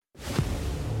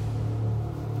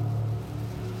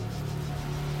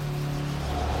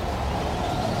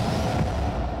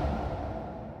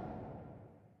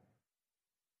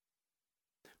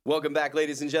Welcome back,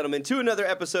 ladies and gentlemen, to another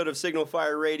episode of Signal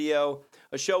Fire Radio,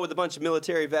 a show with a bunch of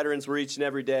military veterans where each and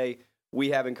every day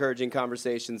we have encouraging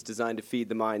conversations designed to feed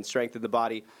the mind, strengthen the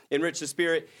body, enrich the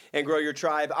spirit, and grow your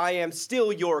tribe. I am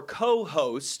still your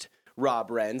co-host, Rob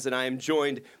Renz, and I am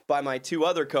joined by my two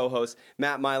other co-hosts,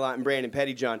 Matt Mylott and Brandon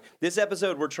Pettyjohn. This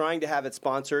episode, we're trying to have it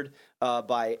sponsored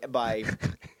by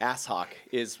AssHawk,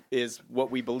 is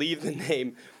what we believe the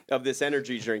name of this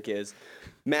energy drink is.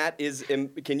 Matt,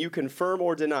 can you confirm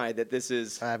or deny that this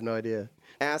is? I have no idea.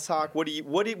 AssHawk.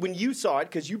 When you saw it,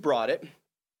 because you brought it,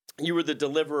 you were the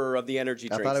deliverer of the energy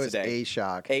drinks today. I thought it was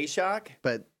A-Shock. A-Shock?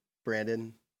 But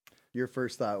Brandon, your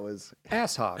first thought was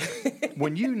AssHawk.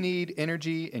 When you need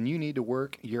energy and you need to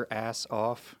work your ass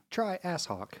off, try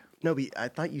AssHawk. No, but I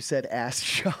thought you said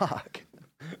Ass-Shock.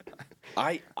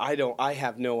 I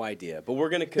have no idea, but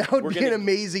that would be an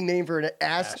amazing name for an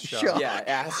ass shock. Yeah,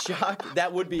 Ass Shock.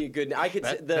 That would be a good.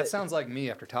 That sounds like me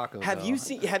after tacos. Have you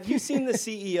seen the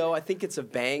CEO? I think it's a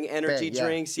Bang Energy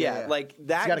Drinks. Yeah, like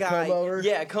that He's got guy. A comb over.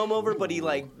 Yeah, comb over, but he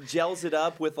like gels it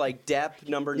up with like Depp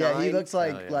number 9. Yeah, he looks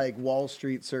like Wall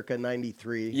Street circa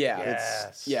 '93. Yeah,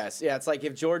 yes. It's like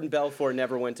if Jordan Belfort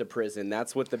never went to prison.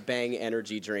 That's what the Bang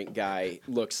Energy drink guy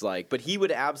looks like. But he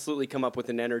would absolutely come up with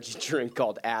an energy drink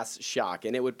called Ass Shock.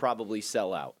 And it would probably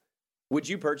sell out. Would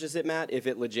you purchase it, Matt, if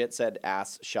it legit said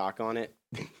Ass Shock on it?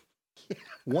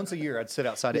 Once a year, I'd sit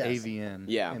outside of AVN,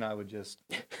 and I would just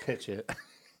pitch it.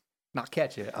 Not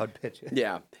catch it, I would pitch it.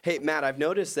 Yeah. Hey, Matt, I've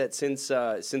noticed that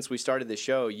since we started the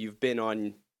show, you've been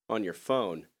on your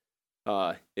phone.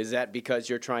 Is that because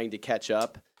you're trying to catch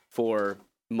up for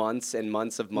months and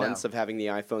months of having the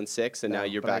iPhone 6, and now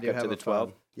you're back up to the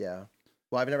 12? Yeah.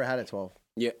 Well, I've never had a 12.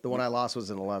 Yeah. The one I lost was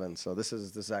an 11, so this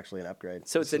is actually an upgrade.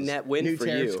 So it's a net win for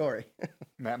you. New territory.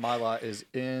 Matt Mylott is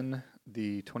in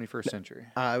the 21st century.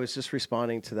 I was just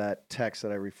responding to that text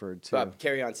that I referred to.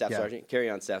 Carry on, Staff Sergeant. Carry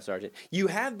on, Staff Sergeant. You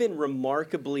have been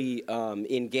remarkably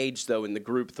engaged, though, in the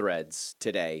group threads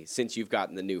today since you've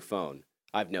gotten the new phone,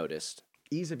 I've noticed.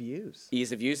 Ease of use.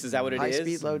 Ease of use, is that what it is? High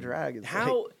speed, low drag.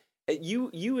 How,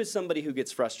 you as somebody who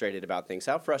gets frustrated about things,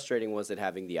 how frustrating was it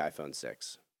having the iPhone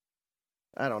 6?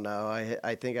 I don't know.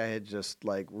 I think I had just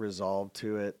like resolved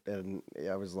to it, and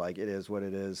I was like, it is what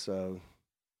it is. So,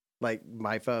 like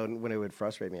my phone, when it would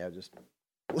frustrate me, I would just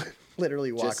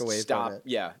literally walk away from it.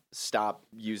 Yeah, stop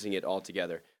using it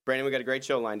altogether. Brandon, we got a great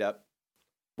show lined up.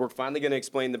 We're finally going to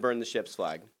explain the burn the ships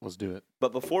flag. Let's do it.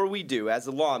 But before we do, as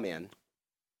a lawman,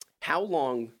 how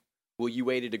long will you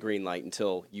wait at a green light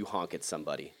until you honk at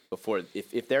somebody? Before,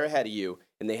 if they're ahead of you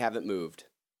and they haven't moved,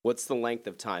 what's the length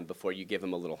of time before you give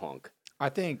them a little honk? I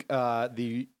think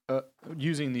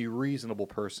using the reasonable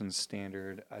person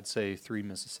standard, I'd say 3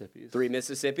 Mississippis. 3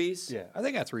 Mississippis? Yeah, I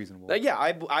think that's reasonable. Yeah,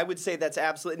 I would say that's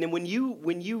absolutely. And when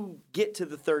you get to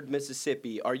the 3rd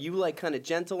Mississippi, are you like kind of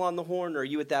gentle on the horn, or are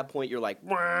you at that point you're like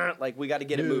we got to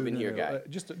get it moving here, guy?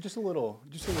 Just a little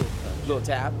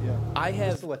tap. Yeah,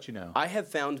 just to let you know. I have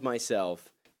found myself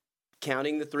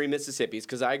counting the 3 Mississippis,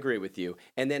 because I agree with you,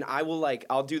 and then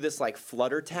I'll do this like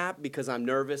flutter tap because I'm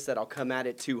nervous that I'll come at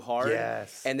it too hard,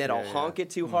 and then I'll honk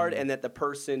it too hard, and that the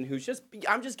person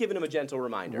I'm just giving them a gentle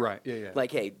reminder, right? Yeah.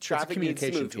 Like, hey, traffic needs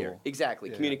to move here.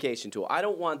 Exactly, communication tool. I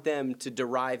don't want them to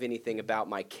derive anything about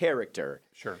my character,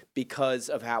 because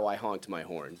of how I honked my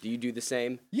horn. Do you do the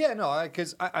same? Yeah, no,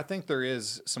 because I think there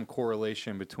is some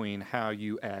correlation between how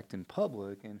you act in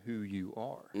public and who you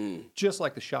are. Just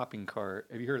like the shopping cart.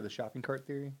 Have you heard of the shopping cart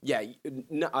theory? Yeah,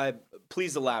 no,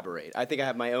 please elaborate. I think I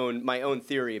have my own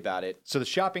theory about it. So the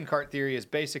shopping cart theory is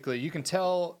basically you can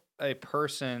tell a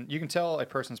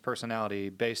person's personality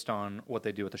based on what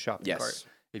they do with the shopping cart.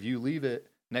 If you leave it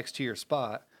next to your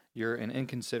spot, you're an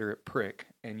inconsiderate prick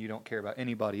and you don't care about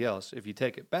anybody else. If you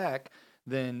take it back,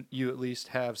 then you at least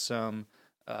have some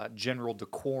general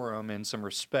decorum and some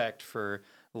respect for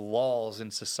laws in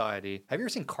society. Have you ever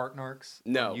seen cart narcs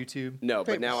on YouTube? No,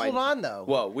 but now hold on though.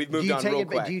 Well, we've moved on real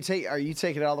quick. Are you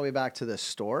taking it all the way back to the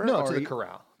store? No, to the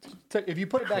corral. If you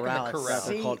put it back in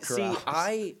the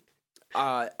corral.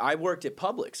 I worked at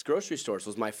Publix grocery stores.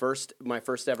 Was my first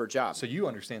ever job. So you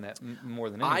understand that more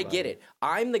than anybody. I get it.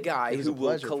 I'm the guy who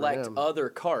will collect other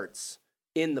carts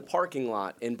in the parking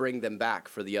lot and bring them back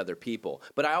for the other people.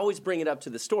 But I always bring it up to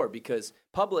the store because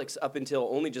Publix, up until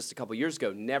only just a couple years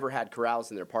ago, never had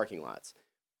corrals in their parking lots.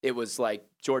 It was like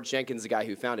George Jenkins, the guy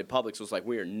who founded Publix, was like,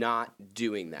 we are not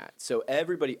doing that. So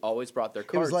everybody always brought their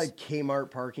carts. It was like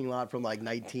Kmart parking lot from like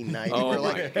 1990 Oh where my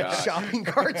like God. shopping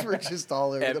carts were just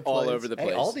all over the place. All over the place.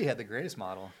 Hey, Aldi had the greatest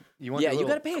model. You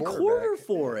got to pay a quarter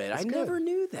for it. I never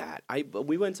knew that.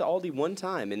 We went to Aldi one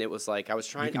time, and it was like I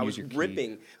was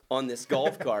ripping on this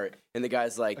golf cart, and the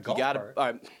guy's like, "You got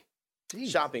to."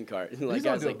 shopping cart. Like, he's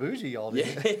guys like bougie all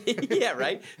day. Yeah,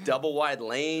 right. Double wide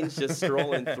lanes, just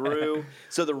strolling through.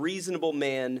 So the reasonable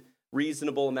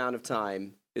amount of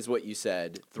time is what you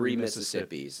said. 3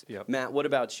 Mississippis. Yep. Matt, what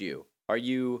about you? Are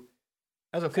you...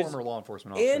 As a former law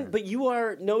enforcement officer. But you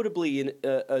are notably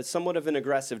somewhat of an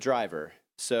aggressive driver,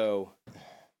 so...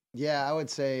 Yeah, I would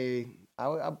say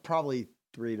I'm probably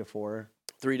 3 to 4.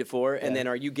 3 to 4, yeah. And then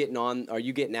are you getting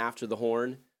after the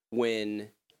horn when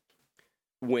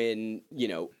you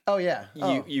know? Oh yeah, you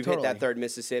totally. Hit that third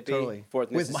Mississippi, totally.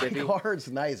 Fourth Mississippi. With my car, it's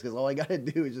nice because all I got to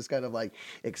do is just kind of like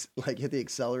hit the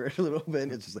accelerator a little bit,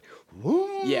 and it's just like,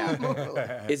 whoom.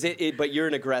 Yeah. Is it? But you're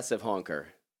an aggressive honker.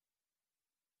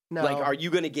 No. Like, are you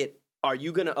going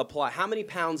to apply? How many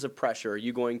pounds of pressure are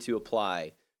you going to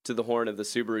apply to the horn of the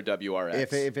Subaru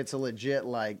WRX? If it's a legit,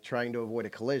 like, trying to avoid a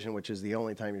collision, which is the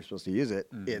only time you're supposed to use it,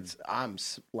 I'm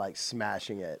like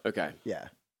smashing it. Okay. Yeah.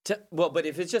 Well, but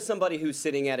if it's just somebody who's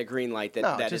sitting at a green light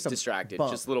that is distracted,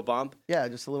 just a little bump. Yeah,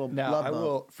 just a little. Now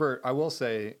I will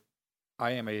say,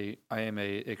 I am a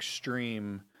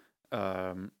extreme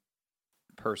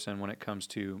person when it comes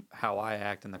to how I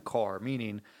act in the car.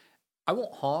 Meaning, I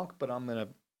won't honk, but I'm gonna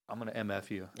MF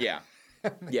you. Yeah.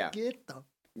 Yeah. Get the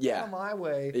out of my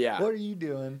way. Yeah. What are you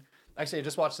doing? Actually, I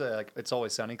just watched the It's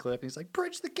Always Sunny clip. And he's like,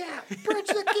 bridge the gap,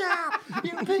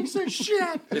 you piece of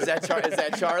shit. Is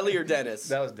that Charlie or Dennis?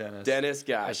 That was Dennis. Dennis,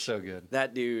 gosh. That's so good.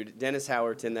 That dude, Dennis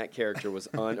Howerton, that character was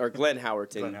or Glenn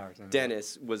Howerton. Glenn Howerton.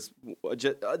 Dennis was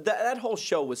just, that whole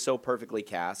show was so perfectly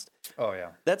cast. Oh,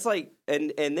 yeah. That's like,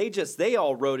 and they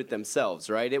all wrote it themselves,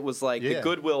 right? It was like the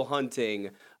Goodwill Hunting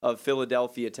of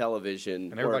Philadelphia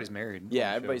television. And everybody's married.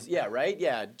 Yeah, everybody's, right?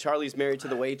 Yeah, Charlie's married to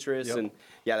the waitress, and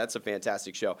yeah, that's a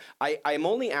fantastic show. I'm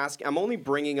only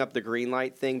bringing up the green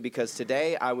light thing because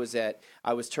today I was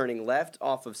turning left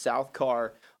off of South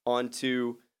Carr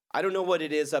onto, I don't know what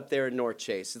it is up there in North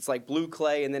Chase. It's like Blue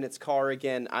Clay, and then it's Carr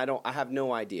again. I have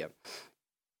no idea.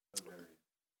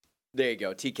 There you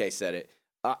go. TK said it.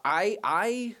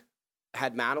 I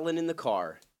had Madeline in the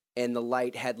car, and the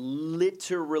light had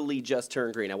literally just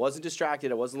turned green. I wasn't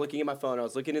distracted. I wasn't looking at my phone. I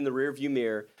was looking in the rearview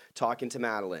mirror, talking to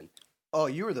Madeline. Oh,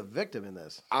 you were the victim in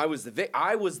this. I was the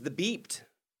beeped,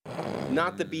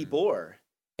 not the beepor.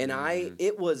 And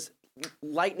it was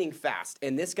lightning fast.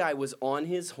 And this guy was on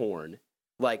his horn,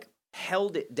 like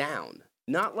held it down.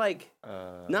 Not like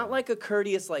a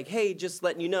courteous, like, hey, just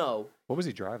letting you know. What was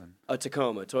he driving? A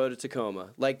Toyota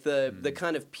Tacoma. Like the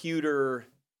kind of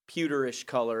pewterish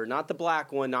color, not the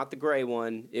black one, not the gray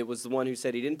one. It was the one who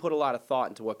said he didn't put a lot of thought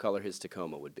into what color his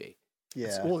Tacoma would be.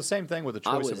 Yeah. Well, the same thing with the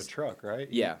choice of a truck, right?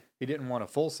 Yeah. He didn't want a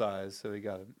full size, so he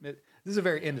got this is a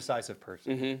very indecisive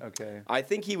person. Mm-hmm. Okay. I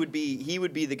think he would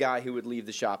be the guy who would leave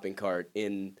the shopping cart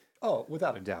in. Oh,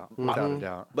 without a doubt. Without a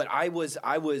doubt. But I was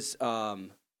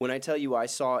when I tell you I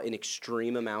saw an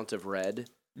extreme amount of red,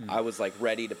 I was like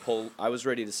ready to pull. I was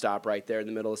ready to stop right there in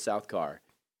the middle of South Carr,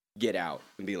 get out,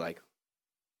 and be like,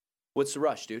 "What's the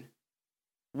rush, dude?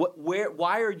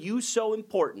 Why are you so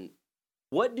important?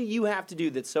 What do you have to do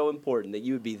that's so important that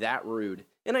you would be that rude?"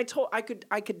 And I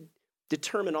could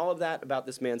determine all of that about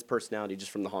this man's personality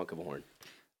just from the honk of a horn.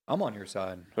 I'm on your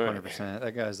side, 100%.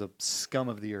 That guy's the scum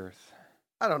of the earth.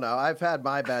 I don't know. I've had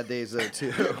my bad days though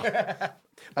too.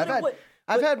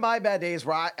 I've had my bad days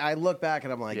where I look back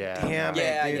and I'm like, damn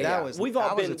it, dude, that was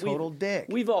a total dick.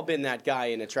 We've all been that guy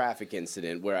in a traffic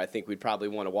incident where I think we'd probably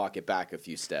want to walk it back a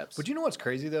few steps. But you know what's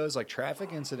crazy though is like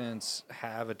traffic incidents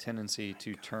have a tendency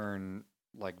to turn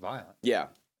like violent. Yeah.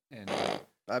 And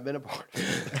I've been a part.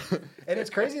 And it's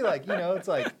crazy, like, you know, it's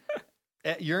like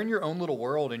you're in your own little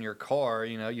world in your car,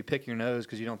 you know, you pick your nose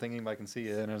because you don't think anybody can see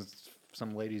you, and there's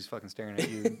some lady's fucking staring at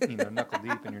you, you know, knuckle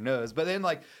deep in your nose. But then,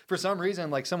 like, for some reason,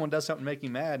 like, someone does something to make you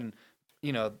mad, and,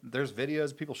 you know, there's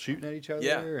videos of people shooting at each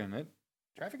other, and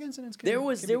traffic incidents can There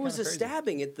was a crazy.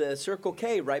 stabbing at the Circle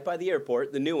K right by the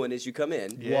airport, the new one as you come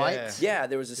in. Yeah. What? Yeah,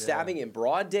 there was a stabbing in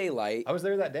broad daylight. I was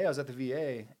there that day. I was at the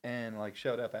VA and, like,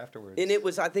 showed up afterwards. And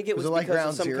I think it was like because Ground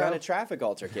of some Zero? kind of traffic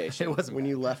altercation. It wasn't When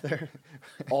you left there,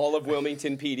 All of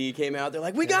Wilmington PD came out. They're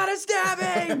like, "We got a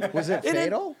stabbing!" was it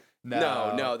fatal?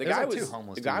 No. The There's guy like two was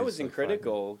homeless the guy dudes, was in like,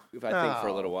 critical, I think, for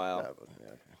a little while.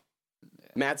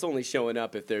 Matt's only showing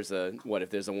up if there's a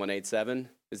 187.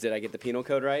 Did I get the penal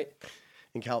code right?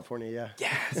 In California, yeah.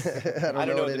 Yes. I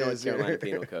don't know what the it North is Carolina here.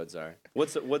 penal codes are.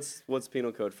 What's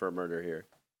penal code for a murder here?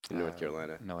 in North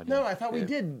Carolina. No idea. No, I thought we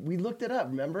did. We looked it up.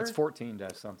 Remember? It's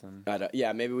 14-something.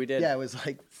 Yeah, maybe we did. Yeah, it was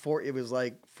like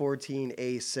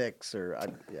 14A6 or I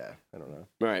don't know.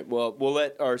 All right. Well, we'll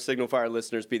let our Signal Fire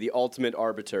listeners be the ultimate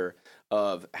arbiter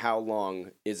of how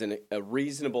long is a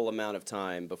reasonable amount of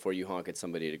time before you honk at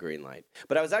somebody at a green light.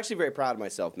 But I was actually very proud of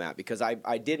myself, Matt, because I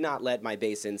did not let my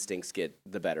base instincts get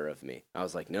the better of me. I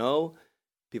was like, no,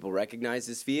 people recognize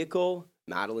this vehicle.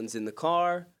 Madeline's in the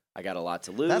car. I got a lot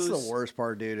to lose. That's the worst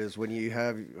part, dude, is when you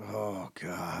have,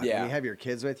 when you have your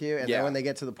kids with you, and then when they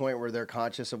get to the point where they're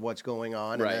conscious of what's going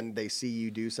on, and then they see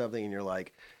you do something, and you're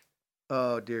like,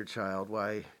 oh, dear child,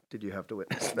 why did you have to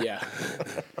witness that? Yeah.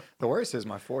 The worst is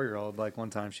my 4-year-old, like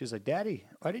one time, she was like, Daddy,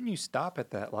 why didn't you stop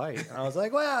at that light? And I was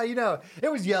like, well,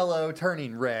 it was yellow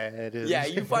turning red. Yeah,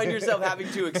 you find yourself having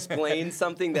to explain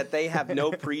something that they have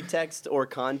no pretext or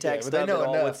context of at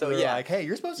all. So like, hey,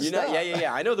 you're supposed to stop.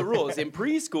 Yeah. I know the rules. In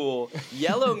preschool,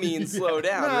 yellow means slow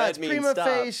down. No, Red it's means prima stop.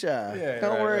 facie.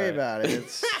 Don't worry about it.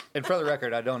 It's And for the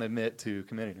record, I don't admit to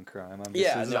committing a crime. I'm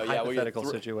just, this is a hypothetical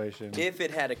situation. If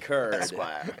it had occurred,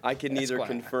 I can neither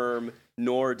confirm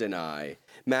nor deny.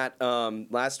 Matt,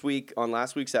 last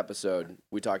week's episode,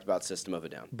 we talked about System of a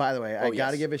Down. By the way, I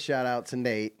got to give a shout out to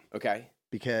Nate. Okay.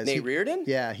 Because Nate Reardon?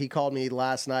 Yeah, he called me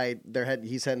last night.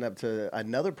 He's heading up to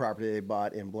another property they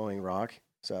bought in Blowing Rock.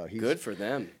 So he's good for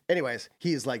them. Anyways,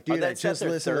 he's like, dude, I just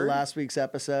listened to last week's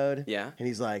episode. Yeah. And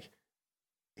he's like,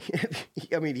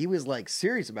 I mean, he was like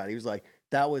serious about it. He was like,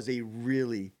 that was a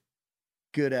really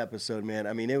good episode, man.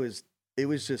 I mean, it was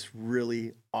just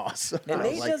really awesome. And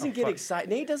Nate doesn't get excited.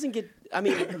 Nate doesn't get, I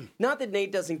mean, not that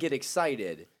Nate doesn't get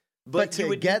excited, but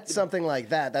to get something like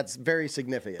that, that's very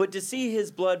significant. But to see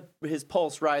his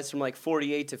pulse rise from like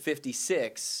 48 to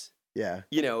 56,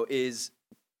 is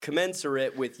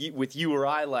commensurate with you or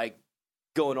I like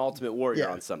going Ultimate Warrior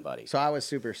on somebody. So I was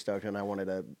super stoked, and I wanted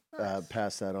to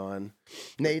pass that on.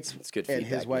 Nate's good and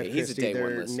feedback, his wife Nate. Christy,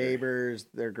 their neighbors,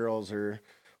 their girls are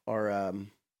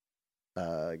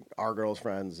our girls'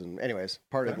 friends, and anyways,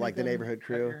 part of like the neighborhood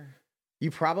crew. You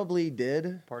probably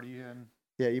did. Party in.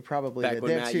 Yeah, you probably back did.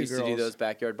 when Matt used to do those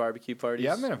backyard barbecue parties.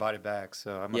 Yeah, I've been invited back,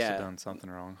 so I must have done something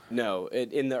wrong. No,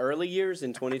 in the early years,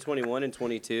 in 2021 and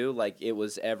 22, like it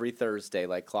was every Thursday,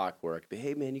 like clockwork. But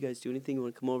hey, man, you guys do anything? You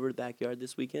want to come over to the backyard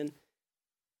this weekend?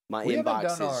 My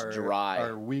inbox is dry.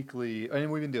 Our weekly, I mean,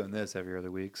 we've been doing this every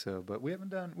other week, but we haven't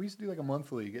done. We used to do like a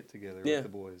monthly get together with the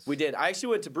boys. We did. I actually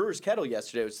went to Brewer's Kettle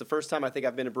yesterday. It was the first time I think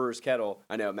I've been to Brewer's Kettle.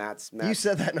 I know Matt's. You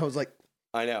said that, and I was like,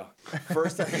 I know.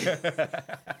 First time.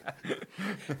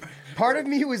 Part of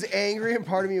me was angry and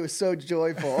part of me was so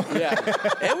joyful. Yeah.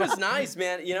 It was nice,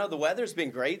 man. The weather's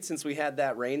been great since we had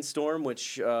that rainstorm,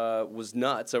 which was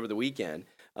nuts over the weekend.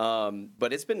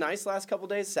 But it's been nice last couple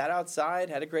days. Sat outside,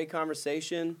 had a great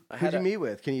conversation. Who'd you meet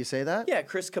with? Can you say that? Yeah,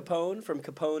 Chris Capone from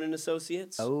Capone and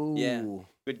Associates. Oh. Yeah.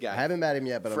 Good guy. I haven't met him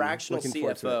yet, but Fractional I'm looking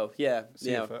forward to CFO. it. Yeah.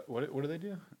 CFO. What do they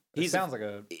do? He sounds like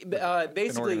an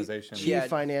organization. Chief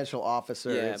Financial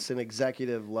Officer. Yeah. It's an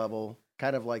executive level,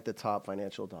 kind of like the top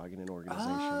financial dog in an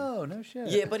organization. Oh, no shit.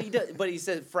 Yeah, but he does. But he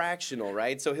said fractional,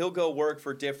 right? So he'll go work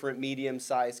for different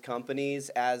medium-sized companies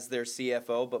as their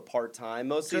CFO, but part-time.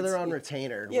 Mostly, so they're on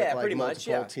retainer. Yeah, with pretty much.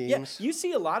 Yeah. Teams. Yeah, you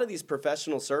see a lot of these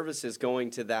professional services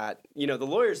going to that. The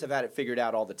lawyers have had it figured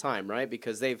out all the time, right?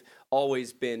 Because they've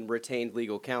always been retained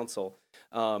legal counsel.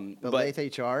 But Lathe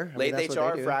HR? Lathe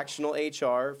HR, fractional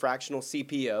HR, fractional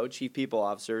CPO, Chief People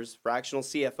Officers, fractional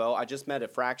CFO. I just met a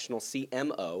fractional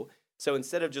CMO. So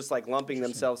instead of just like lumping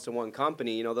themselves to one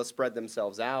company, they'll spread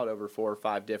themselves out over 4 or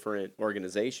 5 different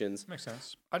organizations. Makes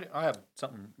sense. I have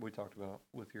something we talked about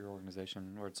with your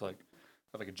organization where it's like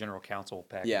a general counsel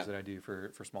package that I do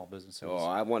for small businesses. Oh,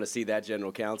 I want to see that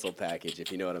general counsel package,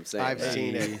 if you know what I'm saying. I've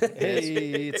seen it.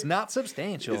 Hey, it's not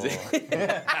substantial.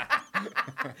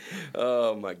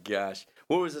 Oh my gosh.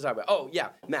 What was I talking about? Oh yeah,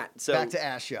 Matt. So back to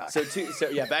Ash Shock.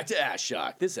 Back to Ash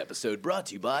Shock. This episode brought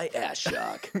to you by Ash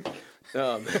Shock.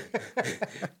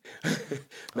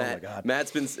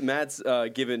 Matt's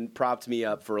propped me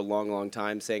up for a long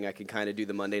time, saying I can kind of do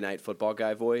the Monday Night Football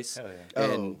guy voice. Hell yeah.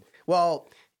 And well,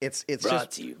 it's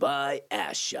brought to you by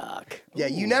Ash Shock. Yeah,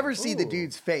 you never see the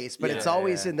dude's face, but it's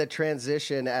always in the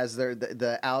transition as they're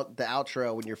the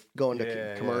outro when you're going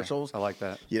to commercials. I like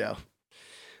that.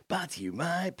 Brought to you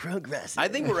by Progressive. I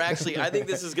think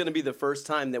this is going to be the first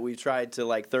time that we've tried to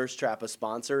like thirst trap a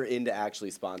sponsor into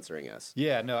actually sponsoring us.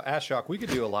 Yeah, no, Ash Shock, we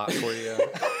could do a lot for you.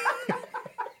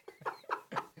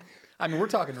 I mean, we're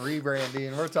talking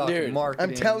rebranding, we're talking marketing.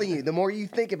 I'm telling you, the more you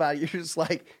think about it, you're just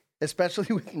like,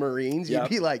 especially with Marines, you'd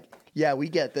be like, Yeah, we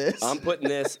get this. I'm putting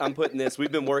this.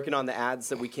 We've been working on the ads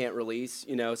that we can't release,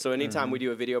 you know. So anytime we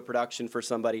do a video production for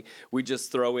somebody, we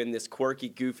just throw in this quirky,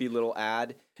 goofy little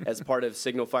ad as part of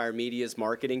Signal Fire Media's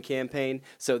marketing campaign.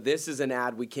 So this is an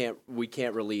ad we can't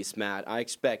release, Matt. I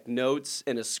expect notes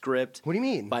and a script. What do you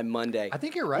mean? By Monday. I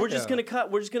think you're right. We're just gonna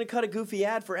cut a goofy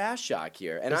ad for Ass Shock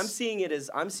here, and I'm seeing it as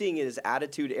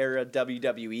Attitude Era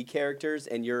WWE characters,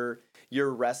 and your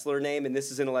wrestler name, and this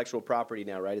is intellectual property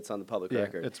now, right? It's on the public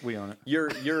record. We own it.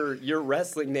 Your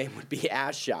wrestling name would be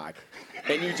Ass Shock,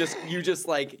 and you just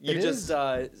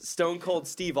Stone Cold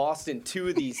Steve Austin two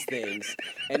of these things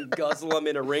and guzzle them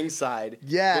in a ringside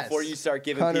before you start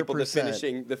giving 100%. People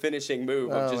the finishing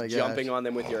move of just jumping on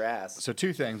them with your ass. So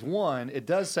two things. One, it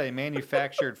does say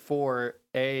manufactured for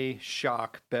A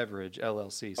Shock Beverage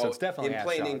LLC. So it's definitely in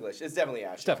plain English. It's definitely Ass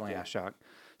Shock. It's definitely Ass Shock.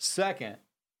 Second,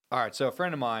 all right, so a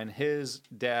friend of mine, his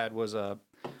dad was a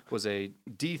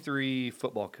D3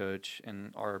 football coach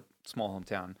in our small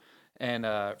hometown, and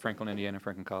Franklin, Indiana,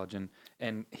 Franklin College,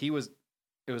 and he was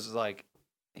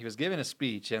giving a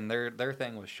speech, and their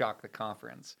thing was shock the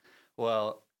conference.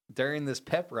 Well, during this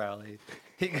pep rally,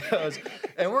 he goes,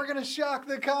 and we're going to shock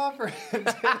the conference.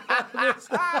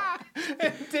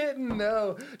 And didn't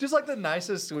know. Just like the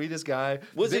nicest, sweetest guy.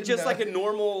 Was it just like a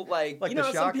normal, like you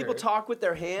know, some people talk with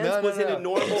their hands? No, was it a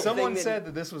normal Someone thing said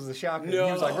that this was the shocker. No.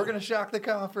 He was like, we're going to shock the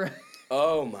conference.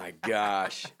 Oh, my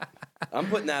gosh. I'm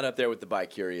putting that up there with the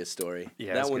Bi-Curious story.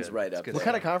 Yeah, that one's good. Right up there. What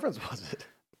kind of conference was it?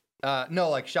 No,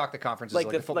 like shock the conference. Like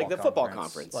the football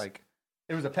conference. Like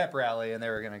it was a pep rally, and they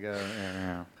were gonna go.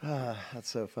 That's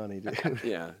so funny, dude.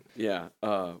 Yeah.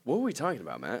 What were we talking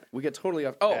about, Matt? We got totally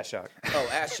off. Oh, Ass Shock.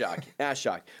 Ass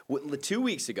Shock. 2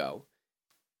 weeks ago,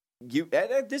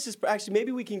 this is actually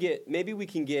maybe we can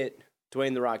get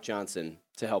Dwayne The Rock Johnson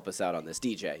to help us out on this.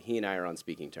 DJ, he and I are on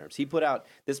speaking terms. He put out.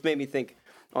 This made me think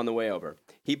on the way over.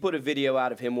 He put a video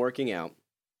out of him working out,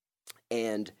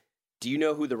 and do you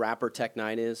know who the rapper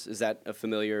Tech-9 is? Is that a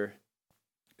familiar?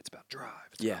 It's about drive.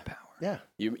 It's about power. Yeah.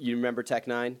 You remember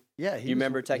Tech-9? Yeah. You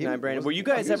remember Tech-9, Brandon? Were you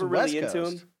guys ever really into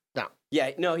him? No.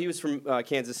 Yeah. No, he was from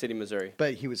Kansas City, Missouri.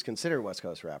 But he was considered West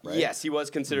Coast rap, right? Yes, he was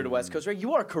considered a West Coast rap.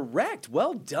 You are correct.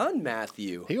 Well done,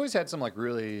 Matthew. He always had some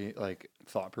really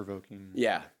thought-provoking.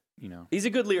 Yeah. You know. He's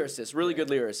a good lyricist. Really good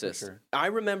lyricist. For sure. I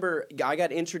remember I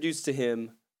got introduced to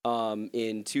him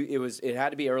it had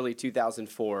to be early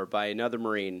 2004 by another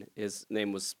Marine. His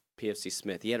name was PFC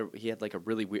Smith. He had like a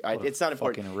really weird. It's not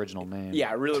important. Fucking original name.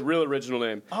 Yeah, real original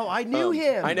name. Oh, I knew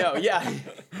him. I know. Yeah.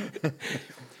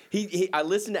 I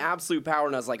listened to Absolute Power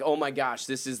and I was like, oh my gosh,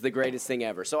 this is the greatest thing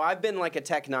ever. So I've been like a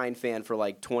Tech-9 fan for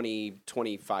like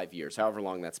 25 years, however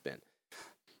long that's been.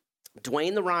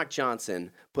 Dwayne The Rock Johnson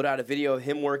put out a video of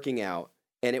him working out,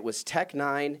 and it was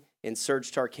Tech-9 and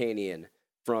Serge Tarkanian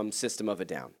from System of a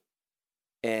Down.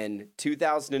 And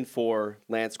 2004,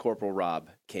 Lance Corporal Rob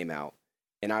came out,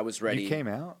 and I was ready. You came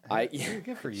out?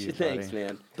 Good for you, Thanks, buddy.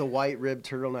 man. The white ribbed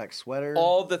turtleneck sweater.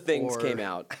 All the things came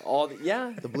out.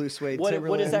 The blue suede Timberlands.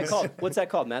 What is that called? What's that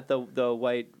called, Matt? The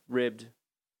white ribbed,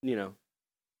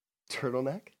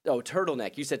 turtleneck? Oh,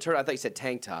 turtleneck. You said turtle. I thought you said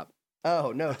tank top.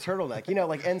 Oh, no, turtleneck.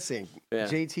 Like NSYNC. Yeah.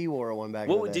 JT wore one back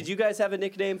in the day. Did you guys have a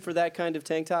nickname for that kind of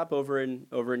tank top over in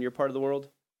your part of the world?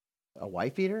 A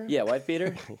wife beater? Yeah, wife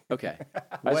beater. Okay.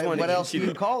 What else do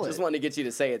you call it? Just wanted to get you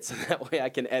to say it so that way I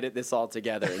can edit this all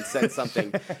together and send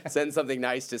something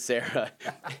nice to Sarah.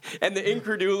 And the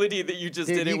incredulity that you just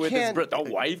did it with this the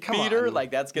wife beater,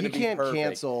 that's going to be perfect. You can't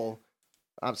cancel.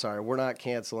 I'm sorry, we're not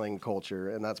canceling culture,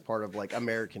 and that's part of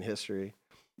American history.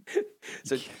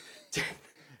 So.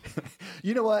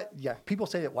 You know what? Yeah, people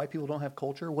say that white people don't have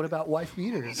culture. What about wife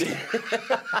beaters?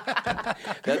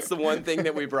 That's the one thing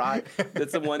that we brought.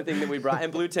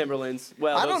 And blue Timberlands.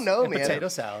 Well, I don't know, man. Potato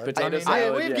salad.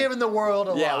 We've given the world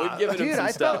a lot. Yeah, we've given them some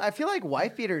stuff. I feel like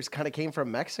wife beaters kind of came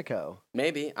from Mexico.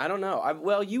 Maybe. I don't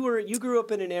know. You grew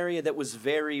up in an area that was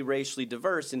very racially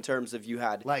diverse in terms of you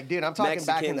had dude, I'm talking Mexicans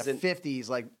back in the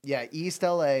 50s, East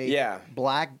LA,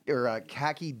 black or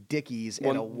khaki Dickies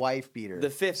and a wife beater. The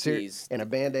 50s. And a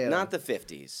bandana. Not the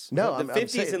 50s. No, the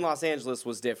 50s in Los Angeles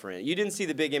was different. You didn't see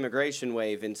the big immigration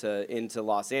wave into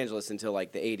Los Angeles until the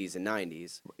 80s and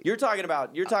 90s. You're talking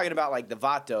about the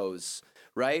Vatos,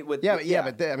 right? But they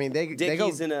go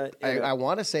in a I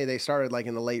want to say they started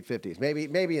in the late 50s,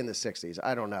 maybe in the 60s.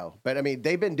 I don't know, but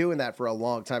they've been doing that for a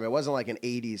long time. It wasn't like an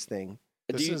 80s thing.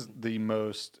 This is the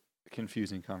most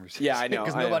confusing conversation. Yeah, I know.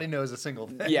 Because nobody knows a single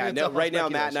thing. Yeah, It's no. all Right now,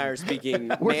 Matt and I are speculation.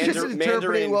 speaking We're just Mandarin.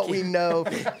 interpreting what we know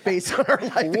based on our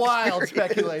life Wild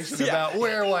experience. speculation about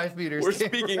where wife beaters We're came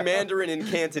speaking Mandarin and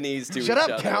Cantonese to Shut each up,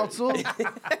 other. counsel.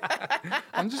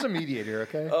 I'm just a mediator,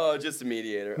 okay? Oh, just a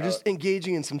mediator. We're just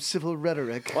engaging in some civil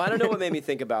rhetoric. Well, I don't know what made me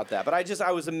think about that, but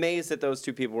I was amazed that those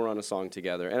two people were on a song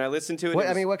together, and I listened to it. What,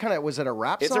 I mean, what kind of was it? A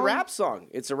rap song? It's a rap song.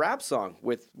 It's a rap song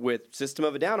with System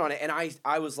of a Down on it, and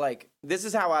I was like, this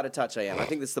is how out of touch I am. I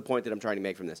think this is the point that I'm trying to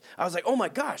make from this. I was like, oh my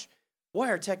gosh, why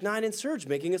are Tech Nine and Surge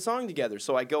making a song together?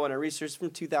 So I go and I research from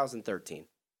 2013.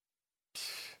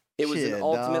 It was Shit, an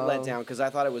ultimate dog. letdown because I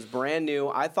thought it was brand new.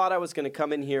 I thought I was going to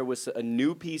come in here with a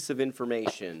new piece of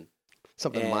information.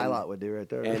 Something And- my lot would do right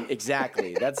there. And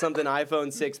exactly, that's something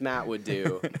iPhone 6 Matt would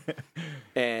do.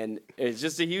 And it's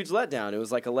just a huge letdown. It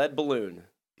was like a lead balloon.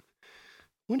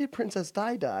 When did Princess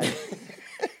Di die?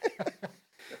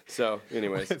 So,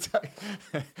 anyways. It's like,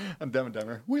 I'm Dumb and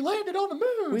Dumber. We landed on the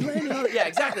moon. We landed on it. Yeah,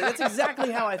 exactly. That's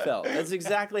exactly how I felt. That's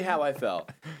exactly how I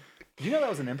felt. Did you know that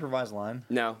was an improvised line?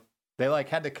 No. They like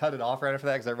had to cut it off right after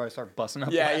that because everybody started busting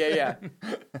up. Yeah, laughing.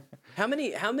 yeah.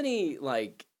 How many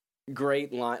like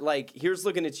great line like Here's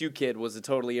Looking at You Kid was a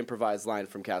totally improvised line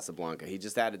from Casablanca. He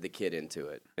just added the kid into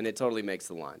it, and it totally makes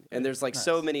the line. And there's like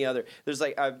so many other. There's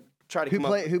like I've tried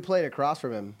to Who played across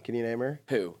from him? Can you name her?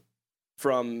 Who?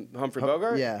 From Humphrey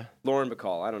Bogart? Yeah, Lauren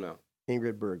Bacall. I don't know.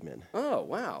 Ingrid Bergman. Oh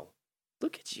wow,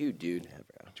 look at you, dude. Yeah,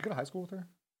 bro. Did you go to high school with her?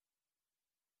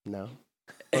 No.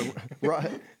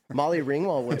 Molly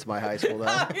Ringwald went to my high school though.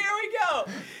 Here we go.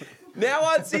 Now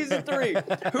on season 3,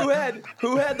 who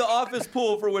had the office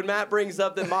pool for when Matt brings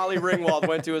up that Molly Ringwald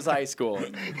went to his high school?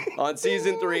 On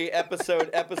season 3,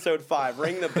 episode 5,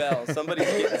 ring the bell. Somebody's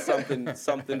getting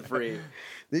something free.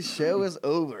 This show is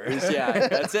over. Yeah,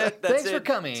 that's it. That's Thanks it. for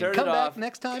coming. Turn Come it back off.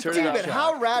 next time. Turn for it Dude, off. but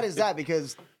how rad is that?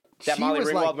 Because That she Molly was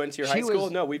Ringwald like, went to your she high school?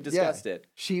 was- No, we've discussed it.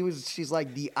 She's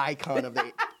like the icon of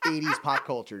the 80s pop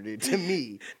culture, dude. To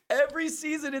me, Every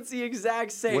season, it's the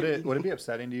exact same. Would it be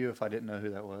upsetting to you if I didn't know who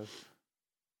that was?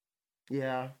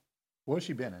 yeah. What has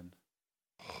she been in?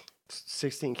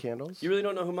 16 Candles. You really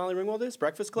don't know who Molly Ringwald is?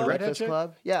 Breakfast Club? redhead Breakfast chick?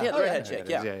 Club. Yeah. Yeah, the Oh, redhead yeah, chick.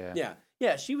 yeah, Yeah. it is. Yeah.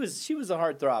 Yeah, she was a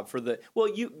heartthrob for the. Well,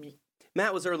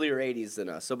 Matt was earlier 80s than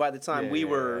us, so by the time we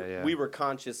were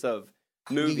conscious of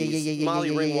movies, yeah, Molly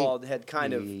yeah. Ringwald had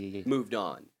kind of Yeah. moved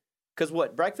on. Because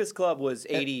what Breakfast Club was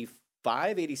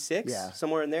 85, 86, Yeah.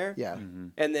 somewhere in there. Yeah. Mm-hmm.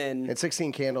 And then And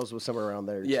 16 Candles was somewhere around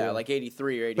there. yeah, too. like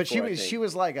 83 or 84. But she I was think. she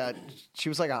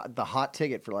was like the hot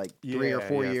ticket for like 3 or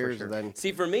 4 Yeah, for years, sure. and then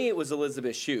See, for me, it was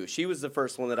Elizabeth Shue. She was the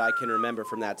first one that I can remember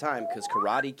from that time because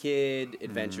Karate Kid,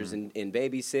 Adventures in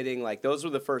Babysitting, like those were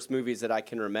the first movies that I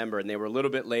can remember, and they were a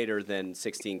little bit later than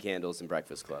 16 Candles and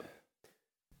Breakfast Club.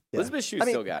 yeah. Elizabeth Shue I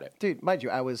mean, still got it. dude, mind you,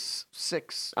 I was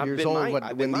 6 I've years been old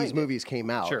I've been when these minded. movies came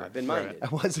out. Sure. I've been Right. minded. I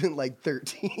wasn't like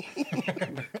 13.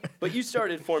 But you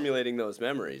started formulating those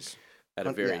memories at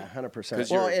a very... yeah, 100%.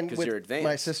 'cause Well, you're- and 'cause with you're advanced.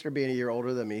 my sister being a year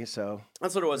older than me, so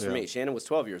That's what it was for Yeah. me. Shannon was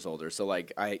 12 years older, so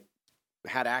like I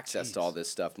had access to all this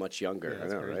stuff much younger. Yeah, I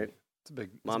that's know, crazy. right? It's a big.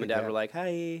 Mom and Dad were like,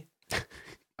 "Hi."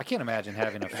 I can't imagine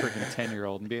having a freaking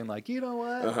 10-year-old and being like, you know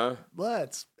what? Uh-huh.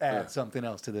 Let's add something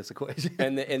else to this equation.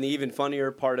 And the even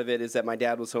funnier part of it is that my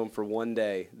dad was home for one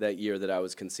day that year that I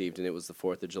was conceived, and it was the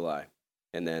 4th of July.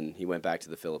 And then he went back to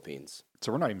the Philippines.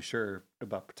 So we're not even sure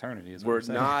about paternity. Is what We're you're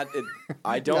saying. not.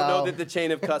 I don't know No. that the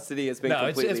chain of custody has been No,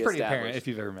 it's completely pretty established. apparent if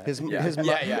you've ever met. his Yeah. his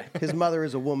Yeah. his mother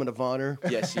is a woman of honor.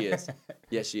 Yes, she is.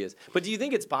 Yes, she is. But do you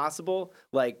think it's possible?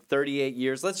 Like 38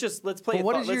 years. Let's play. But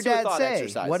what does your let's do a dad thought say?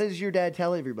 exercise. What does your dad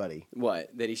tell everybody?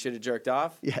 What? That he should have jerked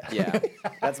off? Yeah. Yeah.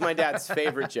 That's my dad's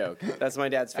favorite joke. That's my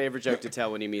dad's favorite joke to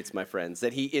tell when he meets my friends.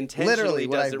 That he intentionally Literally,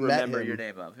 when doesn't I've met remember him. your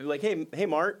name of. He's like, hey,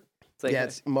 Mart. It's like, Yeah,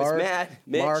 it's Mark, Matt,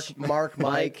 Mitch, Mark,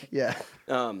 Mike. Yeah.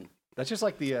 Mike. That's just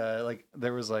like the like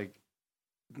there was like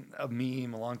a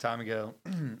meme a long time ago,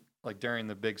 like during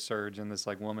the big surge, and this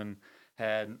like woman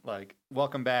had like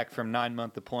welcome back from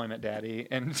 9-month deployment, daddy,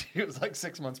 and she was like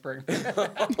 6 months pregnant.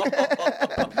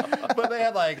 But they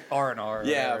had like R&R.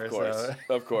 Yeah, of course, So.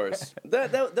 of course.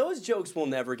 Those jokes will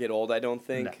never get old. I don't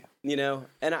think. No. You know,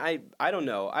 and I don't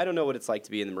know. I don't know what it's like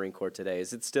to be in the Marine Corps today.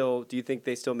 Is it still? Do you think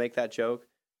they still make that joke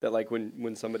that like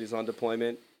when somebody's on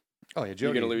deployment, Oh yeah, you're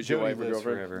Jody, gonna lose your Jody wife or lives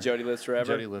girlfriend? forever. Jody lives forever.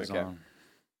 Jody lives Okay. on.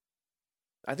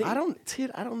 I think I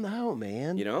don't know,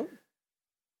 man. You know.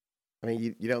 I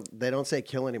mean, you know, they don't say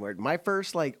kill anymore. My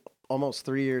first like almost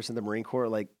 3 years in the Marine Corps,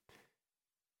 like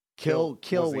kill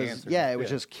was the was answer. yeah, it was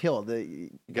Yeah. just kill.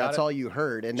 That's it. all you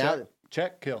heard, and Check, now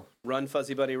check, kill. Run,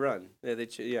 fuzzy buddy, run. Yeah,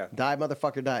 yeah. die,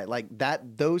 motherfucker, die. Like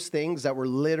that, those things that were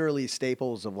literally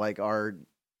staples of like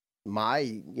my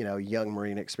young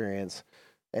Marine experience.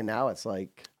 And now it's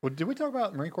like, Well, did we talk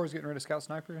about Marine Corps getting rid of scout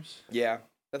snipers? Yeah,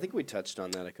 I think we touched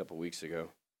on that a couple weeks ago.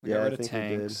 We Yeah, got I rid of think we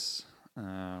did. tanks.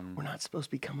 we're not supposed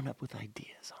to be coming up with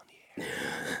ideas on the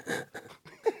air.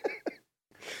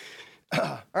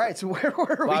 All right, so where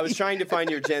were we? Well, I was trying to find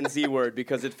your Gen Z word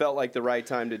because it felt like the right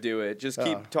time to do it. Just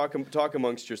keep talk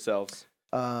amongst yourselves.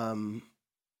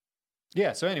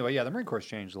 Yeah. So anyway, the Marine Corps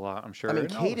changed a lot. I'm sure. I mean,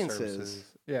 in all the cadences. services.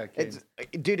 Yeah, cadence.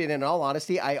 Dude, and in all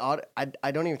honesty, I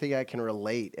don't even think I can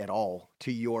relate at all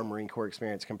to your Marine Corps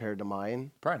experience compared to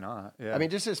mine. Probably not. Yeah. I mean,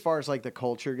 just as far as like the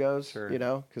culture goes, Sure. you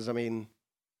know, because I mean,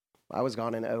 I was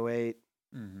gone in 08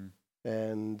 hmm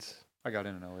and I got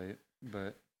in 08,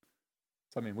 but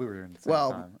so, I mean, we were in the same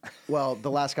time. well, the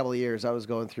last couple of years I was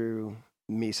going through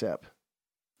MESEP.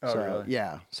 Oh, so, really?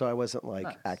 Yeah, so I wasn't like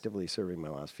Nice. actively serving my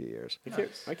last few years.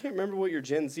 I can't remember what your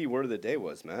Gen Z word of the day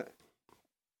was, Matt.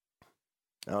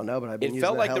 I don't know, but I've been It using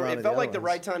felt like hell out it of felt the like other the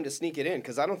ones. right time to sneak it in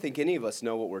because I don't think any of us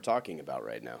know what we're talking about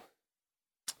right now.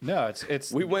 No,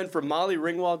 it's We went from Molly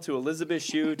Ringwald to Elizabeth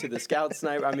Shue to the Scout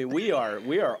Sniper. I mean, we are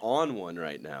on one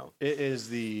right now. it is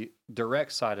the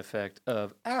direct side effect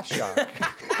of ass shock.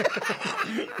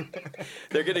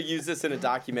 They're gonna use this in a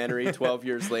documentary 12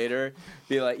 years later.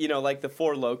 Be like, like the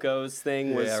Four Locos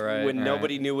thing was Yeah, right, when right.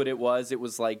 nobody knew what it was. It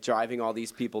was like driving all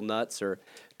these people nuts or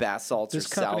bath salts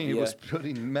This or company salvia. was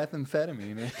putting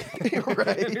methamphamethamphetamine in.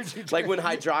 Right. Like when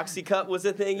Hydroxycut was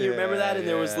a thing, you remember that? And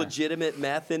there was Yeah. legitimate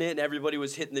meth in it, and everybody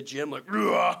was hitting the gym like,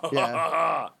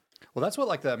 Yeah. Well, that's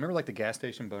what remember the gas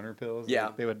station boner pills? Yeah.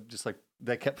 They would just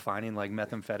they kept finding like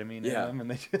methamphetamine Yeah. in them, and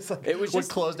they just It was would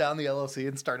just- close down the LLC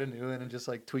and start a new one and just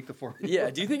like tweak the formula. Yeah.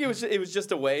 Do you think it was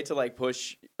just a way to like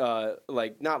push,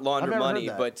 like not launder never heard money,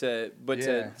 that. but to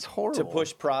Yeah. It's horrible. to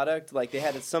push product? Like they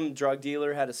had some drug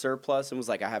dealer had a surplus and was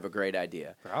like, I have a great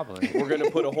idea. Probably. We're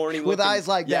gonna put a horny With looking- eyes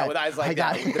like yeah, that. with eyes like I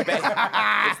got that. it. The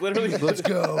Bang, it's literally Let's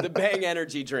go. the Bang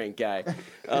energy drink guy.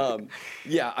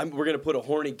 We're gonna put a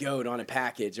horny goat on a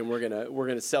package and we're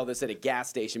gonna sell this at a gas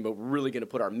station, but we're really gonna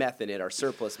put our meth in it, our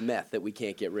surplus meth that we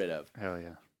can't get rid of. Hell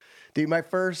yeah. Dude, my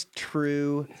first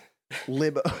true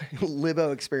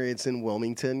libo experience in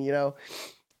Wilmington,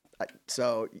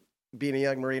 so being a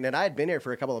young Marine, and I had been here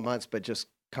for a couple of months, but just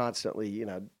constantly,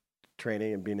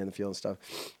 training and being in the field and stuff.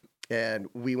 And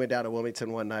we went down to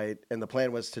Wilmington one night, and the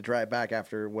plan was to drive back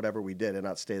after whatever we did and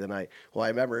not stay the night. Well, I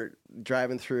remember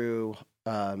driving through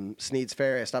Sneed's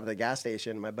Ferry. I stopped at the gas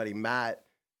station. My buddy Matt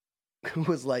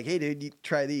was like, "Hey, dude, you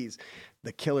try these,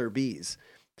 the Killer Bees."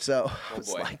 So I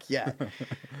was boy. like, "Yeah,"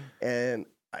 and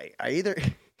I either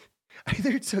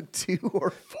took 2 or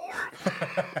 4.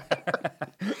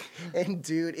 And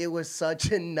dude, it was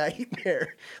such a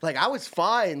nightmare. Like I was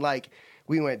fine. Like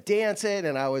we went dancing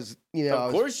and I was,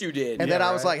 Of course you did. and then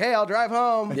I was like, hey, I'll drive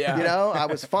home. Yeah. I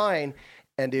was fine.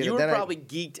 And dude, you were then probably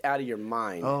geeked out of your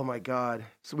mind. oh my God.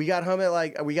 So we got home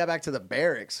at we got back to the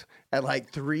barracks at like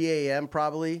 3 a.m.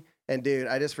 probably. And dude,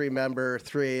 I just remember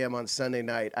 3 a.m. on Sunday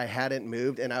night. I hadn't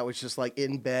moved and I was just like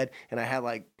in bed and I had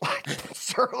like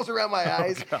circles around my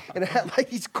eyes and I had like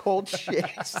these cold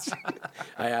shakes.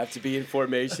 I have to be in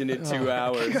formation in 2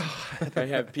 hours. I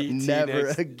have PT Never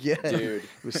next. again. Dude.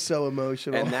 It was so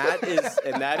emotional. And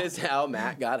that is how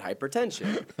Matt got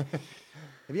hypertension.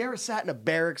 Have you ever sat in a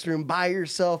barracks room by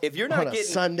yourself If you're not on a getting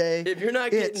Sunday? if you're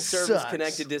not getting It service sucks.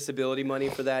 connected disability money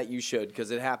for that, you should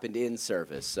because it happened in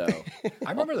service. So I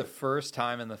remember the first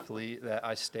time in the fleet that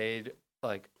I stayed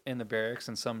like in the barracks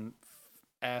and some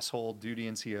asshole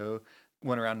duty NCO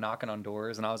went around knocking on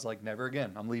doors and I was like, never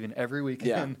again. I'm leaving every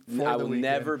weekend. for I the will weekend.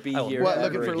 never be I will here What,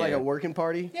 ever looking for like a again. working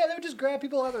party? Yeah, they would just grab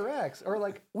people out of the racks, or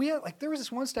like we had there was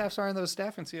this one staff sergeant that was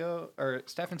staff NCO or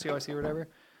staff NCOIC or whatever,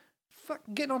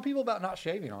 getting on people about not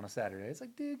shaving on a Saturday. It's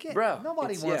like, dude,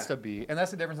 nobody wants to be, and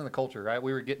that's the difference in the culture, right?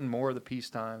 We were getting more of the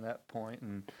peacetime at that point,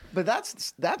 and But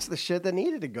that's the shit that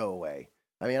needed to go away.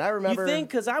 I mean, I remember. You think?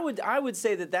 Because I would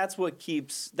say that's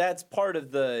that's part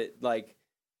of the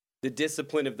the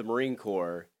discipline of the Marine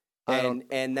Corps, and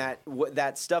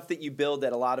that stuff that you build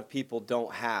that a lot of people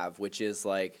don't have, which is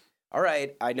like, all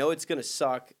right, I know it's gonna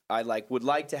suck. I would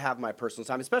like to have my personal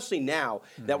time, especially now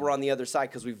that we're on the other side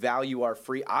because we value our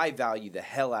free. I value the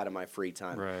hell out of my free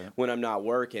time when I'm not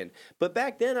working. But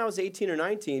back then, I was 18 or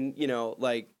 19.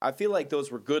 I feel like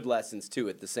those were good lessons too.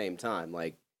 At the same time,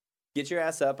 like, get your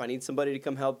ass up. I need somebody to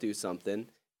come help do something.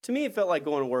 To me, it felt like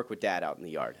going to work with Dad out in the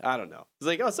yard. I don't know. It's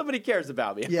like, oh, somebody cares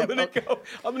about me. Yeah, I'm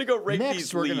gonna go rake next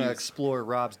these we're leaves. gonna explore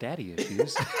Rob's daddy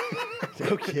issues.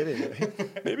 No kidding.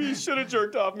 Maybe you should have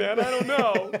jerked off, man. I don't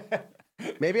know.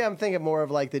 Maybe I'm thinking more of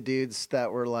like the dudes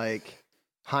that were like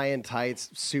high in tights,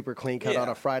 super clean cut on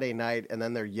a Friday night, and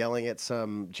then they're yelling at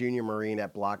some junior Marine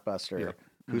at Blockbuster.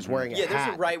 who's wearing a Yeah, hat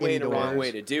there's a right way and a indoors. wrong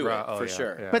way to do Right. it, Oh, for yeah,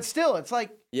 sure. yeah. But still, it's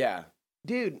like, Yeah.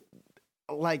 dude,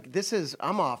 like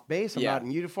I'm off base. I'm Yeah. not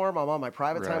in uniform. I'm on my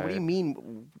private time. What do you Right.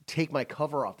 mean take my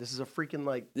cover off? This is a freaking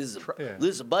like. This is Yeah.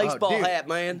 this is a baseball dude. hat,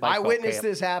 man. I Baseball witnessed cap.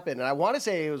 this happen, and I want to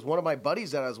say it was one of my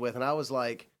buddies that I was with, and I was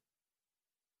like,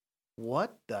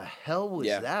 "What the hell was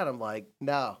Yeah. that?" I'm like,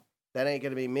 "No, that ain't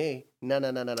gonna be me. No. I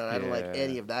don't like Yeah.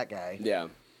 any of that guy." Yeah.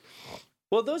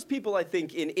 Well, those people, I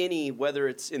think, in any, whether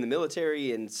it's in the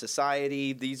military, in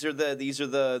society, these are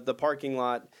the parking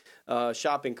lot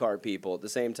shopping cart people at the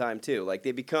same time too. Like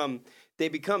they become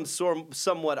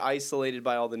somewhat isolated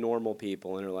by all the normal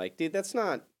people, and are like, dude, that's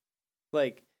not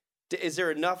like. Is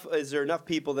there enough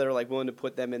people that are like willing to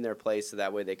put them in their place so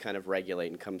that way they kind of regulate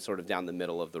and come sort of down the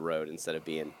middle of the road instead of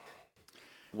being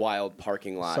wild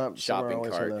parking lot Some are shopping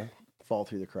always cart? gonna fall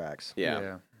through the cracks.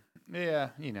 Yeah. Yeah,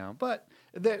 but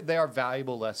they are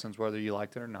valuable lessons whether you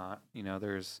liked it or not.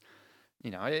 There's,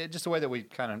 just the way that we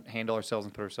kind of handle ourselves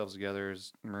and put ourselves together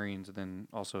as Marines, and then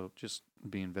also just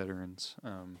being veterans.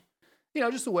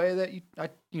 Just the way that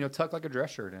I tuck like a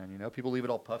dress shirt in. People leave it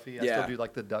all puffy. I Yeah. still do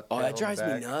like the duck. Oh, tail that in the drives me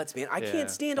back. nuts, man. I Yeah.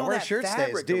 can't stand I all wear that shirt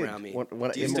fabric stays, dude. around me.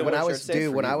 When Do you still I wear was shirt stays?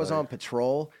 when For I you, was buddy? on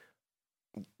patrol,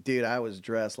 dude, I was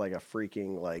dressed like a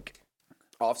freaking like.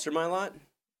 Officer my lot?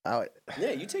 I,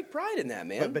 Yeah, you take pride in that,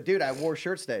 man. but dude, I wore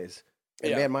shirt stays. And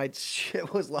Yeah. man, my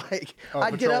shit was like, Oh,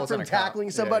 I'd get patrol up wasn't from a cop. tackling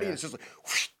Yeah, somebody, yeah. and it's just like,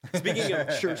 whoosh, Speaking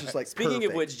of shirt's just like. Speaking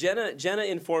of perfect. which, Jenna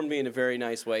informed me in a very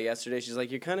nice way yesterday. She's like,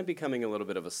 "You're kind of becoming a little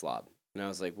bit of a slob," and I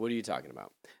was like, "What are you talking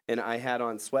about?" And I had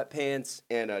on sweatpants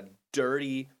and a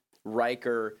dirty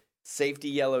Riker safety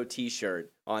yellow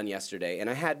T-shirt on yesterday, and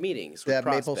I had meetings they with have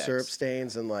maple prospects. syrup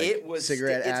stains and like It was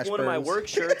cigarette ash It's one of my burns. work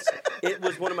shirts. It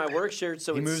was one of my work shirts.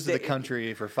 So He it's moves to the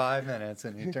country for 5 minutes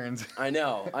and he turns. I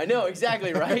know,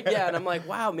 exactly right. Yeah, and I'm like,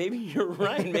 wow, maybe you're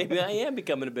right. Maybe I am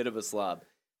becoming a bit of a slob.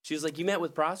 She was like, you met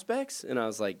with prospects? And I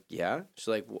was like, yeah. She's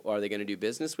like, are they going to do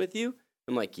business with you?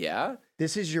 I'm like, yeah.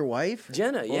 This is your wife,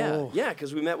 Jenna, yeah. Oh. Yeah,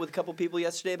 because we met with a couple people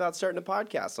yesterday about starting a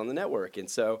podcast on the network. And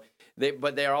so,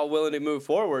 they're all willing to move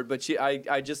forward. But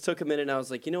I just took a minute and I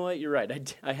was like, you know what? You're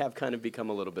right. I have kind of become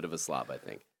a little bit of a slob, I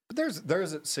think. But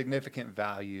there's a significant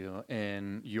value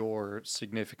in your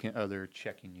significant other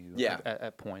checking you Yeah.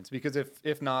 at points, because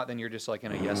if not, then you're just like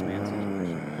in a yes man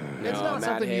situation. It's No, not Matt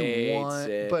something you hates want,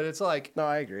 it. but it's like, No,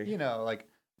 I agree. like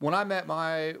when I met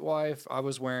my wife, I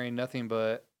was wearing nothing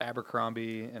but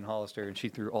Abercrombie and Hollister, and she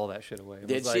threw all that shit away. It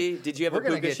Did was she? like, Did you have a we're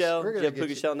gonna puka get- shell? we're Did you gonna have a get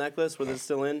puka you- shell necklace? Was it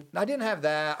still in? I didn't have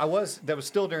that. That was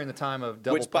still during the time of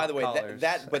double. Which, by pop the way, collars.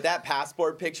 that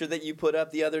passport picture that you put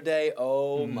up the other day,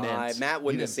 oh my, Immense. Matt You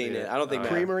wouldn't have didn't see seen it. it. I don't think Oh,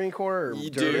 Matt. yeah. Pre-Marine Corps or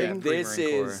Dude, during? this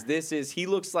Pre-Marine is. He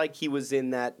looks like he was in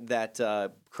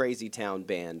that Crazy Town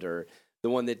band, or the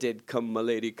one that did "Come My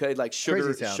Lady," like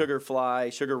Crazy Town.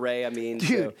 Sugar Ray. I mean, Dude,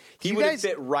 so he you would have guys-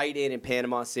 fit right in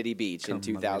Panama City Beach in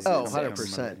Come My Lady. 2006.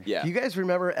 Oh, 100%. Yeah. Do you guys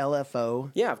remember LFO?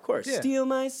 Yeah, of course. Yeah. Steal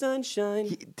my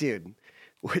sunshine. Dude,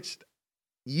 which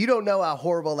you don't know how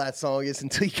horrible that song is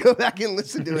until you go back and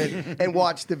listen to it and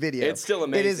watch the video. It's still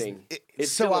amazing.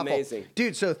 It's so still awful. amazing.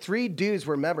 Dude, so 3 dudes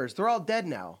were members. They're all dead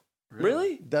now.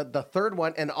 Really? The third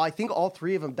one, and I think all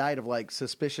 3 of them died of like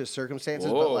suspicious circumstances,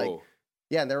 Whoa. but like,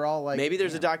 yeah, they're all like. Maybe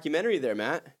there's a documentary there,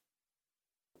 Matt.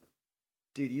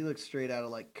 Dude, you look straight out of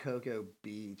like Cocoa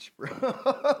Beach, bro.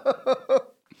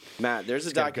 Matt, there's a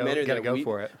Just gotta go- documentary gotta that go we,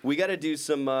 for it. we got to do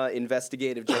some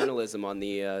investigative journalism on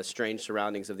the strange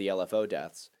surroundings of the LFO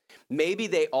deaths. Maybe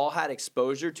they all had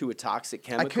exposure to a toxic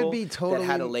chemical be that totally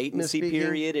had a latency misspeaking.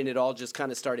 period, and it all just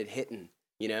kind of started hitting.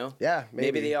 You know? Yeah,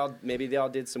 maybe. Maybe they all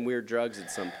did some weird drugs at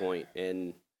some point,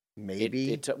 and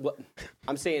Maybe. well,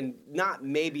 I'm saying not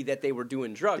maybe that they were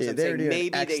doing drugs. Yeah, I'm they were saying doing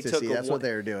maybe ecstasy. they took. That's what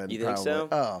they were doing. You think probably. so?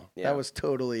 Oh, Yeah. that was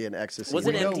totally an ecstasy.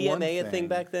 Wasn't We know one MDMA a thing thing.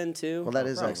 back then too? Well, that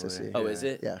is Probably. ecstasy. Oh, is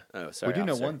it? Yeah. Oh, sorry. we do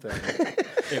know officer. one thing.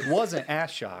 It wasn't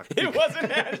ass shock. It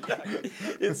wasn't ass shock.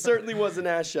 It certainly wasn't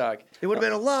ass shock. It would have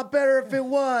been a lot better if it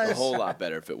was. A whole lot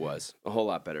better if it was. A whole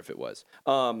lot better if it was.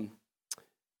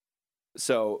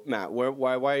 So Matt,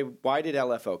 why did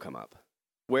LFO come up?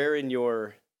 Where in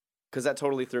your? Because that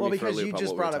totally threw Well, me for a because loop. you on just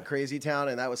what we were brought up talking- Crazy Town,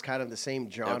 and that was kind of the same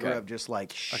genre Okay. of just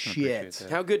like I can appreciate shit. that.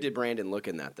 How good did Brandon look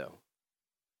in that though?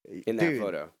 In that Dude,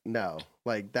 photo. No,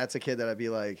 like that's a kid that I'd be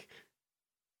like,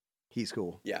 he's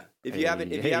cool. Yeah. If you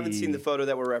haven't seen the Hey. photo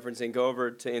that we're referencing, go over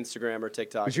to Instagram or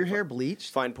TikTok. Was your and hair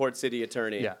bleached? Find Port City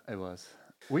Attorney. Yeah, it was.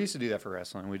 We used to do that for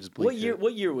wrestling. We just What bleached year? it.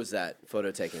 What year was that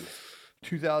photo taken?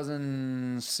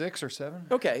 2006 or 7.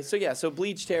 Okay, so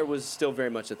bleached hair was still very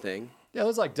much a thing. Yeah, it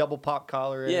was like double pop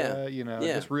collar Yeah, era, yeah.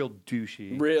 just real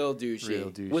douchey. Real douchey.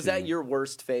 Real douchey. Was that your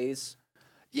worst phase?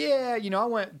 Yeah, I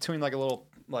went between like a little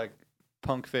like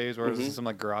punk phase where I was in some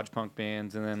like garage punk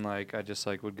bands, and then like I just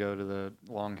like would go to the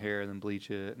long hair and then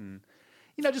bleach it, and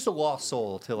just a lost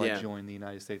soul till I joined the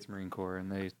United States Marine Corps,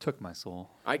 and they took my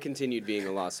soul. I continued being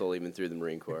a lost soul even through the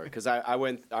Marine Corps because I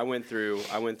went through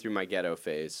my ghetto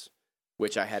phase,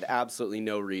 which I had absolutely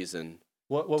no reason.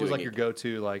 What was like your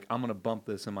go-to? Like, I'm gonna bump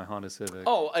this in my Honda Civic.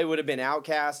 Oh, it would have been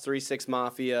Outkast, 3-6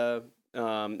 Mafia,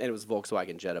 and it was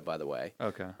Volkswagen Jetta, by the way.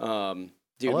 Okay.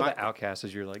 Dude, I love that Outkast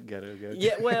is your like ghetto go-to.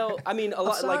 Yeah, well, I mean, a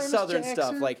lot like Southern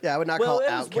stuff. Like, I would not call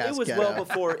Outkast it was ghetto.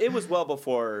 It was well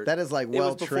before. That is like it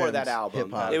was before that album.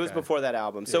 Hip-hop. It was before that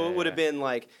album. So it would have been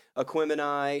like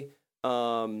Aquemini,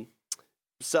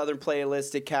 Southern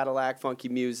Playalistic, Cadillac, Funky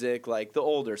Music, like the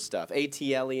older stuff.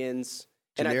 A.T. Aliens.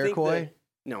 Jamiroquai?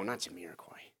 No, not Jamiroquai.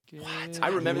 What? I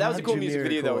remember that was a cool music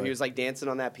video though. He was like dancing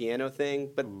on that piano thing,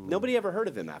 but nobody ever heard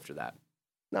of him after that.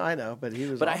 No, I know, but he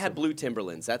was. But awesome. I had blue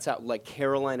Timberlands. That's how, like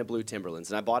Carolina blue Timberlands,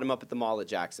 and I bought them up at the mall at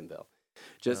Jacksonville.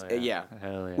 Just Hell yeah.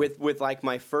 with like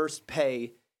my first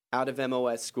pay out of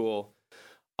MOS school,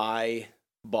 I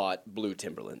bought blue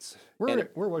Timberlands. Where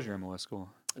was your MOS school?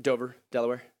 Dover,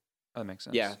 Delaware. That makes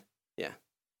sense. Yeah.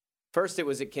 First, it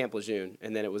was at Camp Lejeune,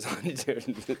 and then it was on.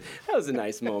 That was a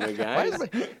nice moment, guys.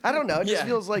 I don't know. It just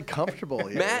feels like comfortable.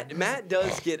 Here. Matt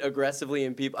does get aggressively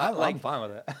in people. I'm fine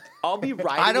with it. I'll be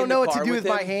riding. I don't know what to do with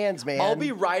my hands, man. I'll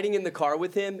be riding in the car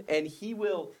with him, and he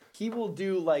will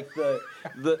do like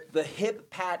the hip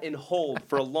pat and hold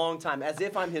for a long time, as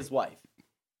if I'm his wife.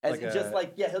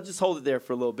 He'll just hold it there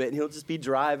for a little bit, and he'll just be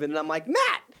driving, and I'm like,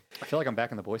 Matt. I feel like I'm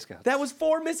back in the Boy Scouts. That was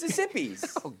 4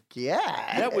 Mississippis. Oh yeah.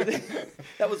 That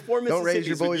was 4 Mississippis. Don't raise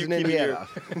your boys in Indiana.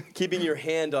 Keeping your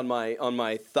hand on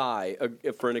my thigh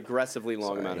for an aggressively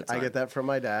long amount of time. I get that from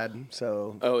my dad.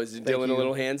 So. Oh, is Dylan a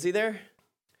little handsy there?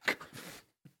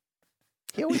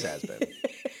 He always has been.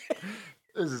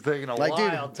 This is taking a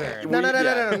wild turn. No,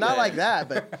 not like that.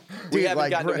 But dude, we haven't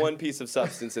like, gotten to one piece of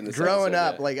substance in this. Growing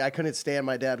up, yet. like I couldn't stand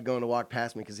my dad going to walk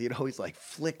past me because he'd always like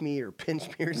flick me or pinch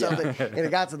me or something. And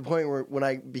it got to the point where when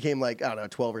I became like, I don't know,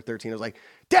 12 or 13, I was like,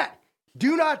 Dad,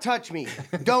 do not touch me.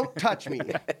 Don't touch me.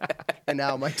 And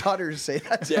now my daughters say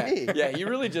that to me. Yeah, you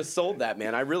really just sold that,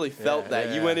 man. I really felt that.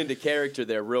 Yeah. You went into character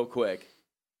there real quick.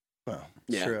 Well,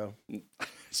 it's true.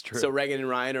 It's true. So Reagan and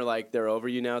Ryan are like, they're over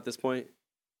you now at this point?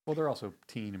 Well, they're also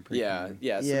teen and preteen.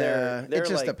 Yeah. So they're it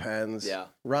just like, depends. Yeah.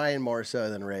 Ryan more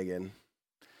so than Reagan.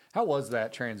 How was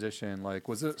that transition? Like,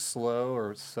 was it slow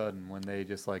or sudden when they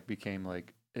just like became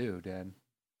like, ew, Dad?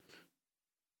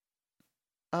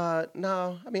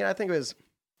 No. I mean, I think it was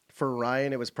for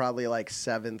Ryan. It was probably like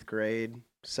 7th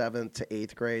to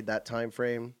 8th grade. That time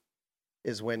frame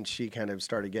is when she kind of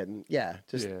started getting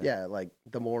like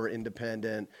the more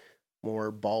independent,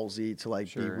 more ballsy to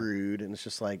like be rude, and it's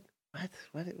just like.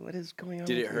 What is going on?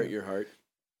 Did it hurt your heart?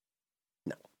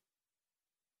 No.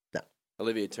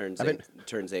 Olivia turns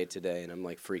 8 today, and I'm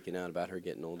like freaking out about her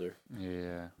getting older.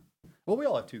 Yeah. Well, we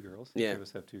all have 2 girls. Yeah. Each of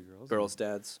us have 2 girls. Girls'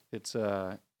 dads. It's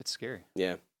scary.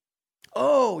 Yeah.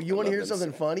 Oh, you want to hear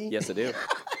something funny? Yes, I do.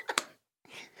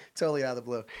 Totally out of the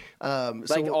blue.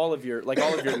 All of your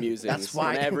musings. That's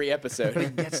why in every episode.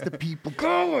 It gets the people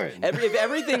going.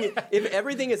 If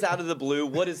everything is out of the blue,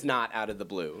 what is not out of the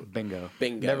blue? Bingo.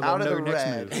 Never out of the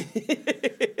next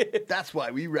red. That's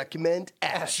why we recommend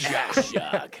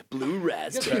Shock. Blue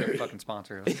raspberry. Fucking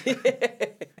sponsor us.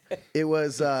 It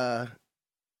was. I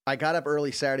got up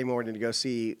early Saturday morning to go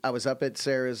see. I was up at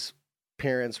Sarah's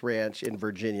parents' ranch in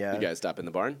Virginia. You guys stop in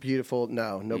the barn? Beautiful.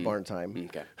 No barn time.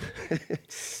 Okay.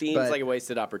 Seems like a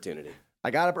wasted opportunity.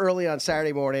 I got up early on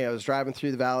Saturday morning. I was driving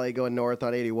through the valley going north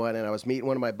on 81, and I was meeting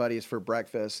one of my buddies for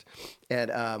breakfast.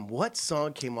 And what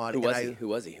song came on? Who was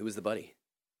he? Who was the buddy?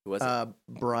 Who was it?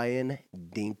 Brian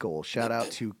Dinkle. Shout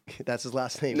out to, that's his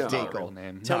last name, Dinkle. Real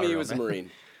name. Tell me he was a Marine.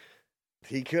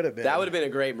 He could have been. That would have been a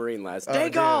great Marine last.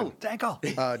 Dinkle!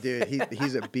 Oh, dude,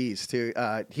 he's a beast, too.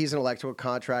 He's an electrical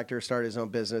contractor, started his own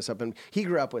business up in, he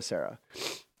grew up with Sarah.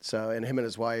 So, and him and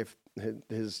his wife,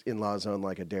 his in-laws own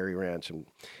like a dairy ranch. And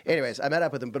anyways, I met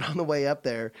up with him, but on the way up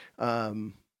there,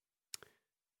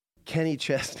 Kenny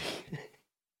Chesney.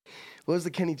 What was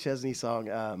the Kenny Chesney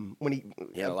song? When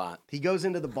a lot. He goes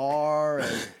into the bar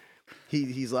and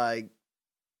he's like,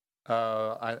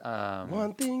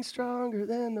 one thing stronger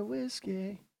than the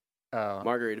whiskey.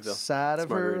 Margaritaville. Side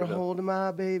of her holding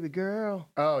my baby girl.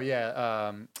 Oh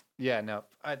yeah, no,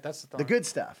 that's the good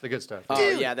stuff. The good stuff. Oh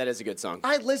Dude, yeah, that is a good song.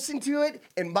 I listened to it,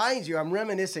 and mind you, I'm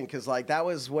reminiscing because like that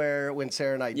was when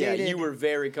Sarah and I dated. Yeah, you were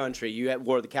very country. You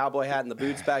wore the cowboy hat and the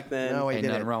boots back then. No, I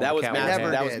didn't. That was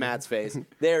Matt's Matt's face.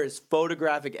 There is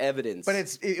photographic evidence.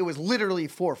 But it was literally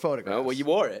 4 photographs. Oh well, you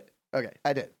wore it. Okay,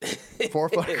 I did 4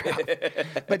 photographs.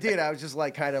 But dude, I was just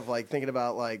like kind of like thinking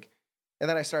about like And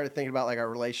then I started thinking about like our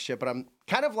relationship, but I'm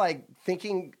kind of like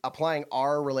applying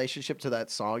our relationship to that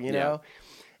song, you know?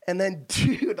 And then,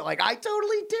 dude, like I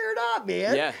totally teared up,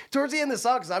 man. Yeah. Towards the end of the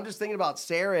song, because I'm just thinking about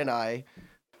Sarah and I.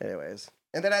 Anyways.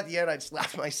 And then at the end, I just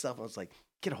laughed at myself. I was like,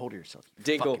 get a hold of yourself.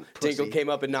 Dinkle came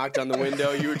up and knocked on the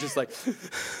window. You were just like,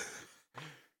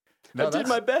 I did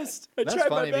my best. I tried my best. That's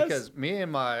funny because me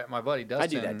and my buddy Dustin, I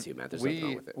do that too, man. There's nothing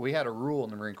wrong with it. We had a rule in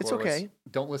the Marine Corps. It's okay.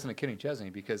 Don't listen to Kenny Chesney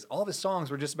because all of his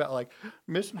songs were just about like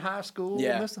missing high school,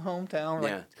 missing hometown.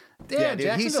 Like,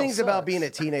 dude, he sings about being a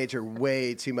teenager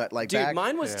way too much. Like, dude,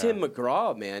 mine was Tim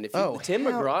McGraw, man. Tim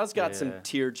McGraw's got some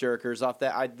tear jerkers off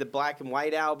that the Black and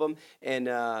White album, and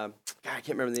God, I can't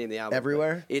remember the name of the album.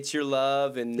 Everywhere. It's Your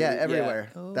Love and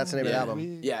Everywhere. That's the name of the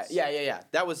album. Yeah.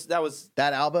 That was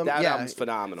that album. That album's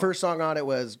phenomenal. First song on it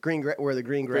was Where the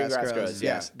Green Grass Grows.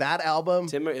 Yes, that album.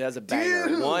 Tim, it has a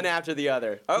banger, one after the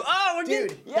other. Oh,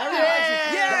 dude,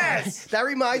 yes. That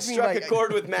reminds me. Struck a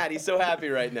chord with Matt. He's so happy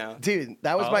right now. Dude,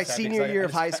 that was my senior year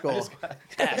of high school.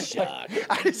 Ass shock.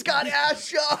 I just got ass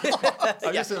shock.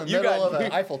 I'm just in the middle of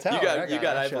the Eiffel Tower. You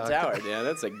got Eiffel Tower, man.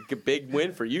 That's a big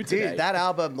win for you today. Dude, that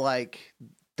album like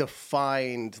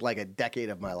defined like a decade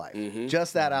of my life.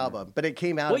 Just that album. But it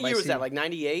came out. What year was that? Like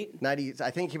 98? 90. I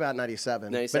think it came out in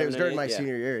 97. But it was during my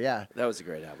senior year. Yeah. That was a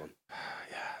great album.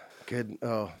 Good.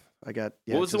 Oh, I got.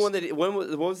 Yeah, what was the one that?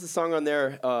 What was the song on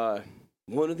there?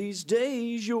 One of these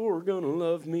days you're gonna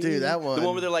love me. Dude, that one. The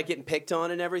one where they're like getting picked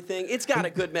on and everything. It's got a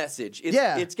good message.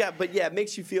 It's got, but it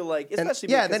makes you feel like, especially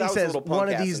because then he I was says, a little punk one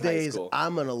of ass these in high days school.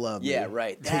 I'm gonna love you. Yeah,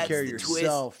 right. Take care of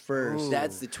yourself first.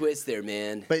 That's the twist there,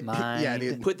 man. But yeah,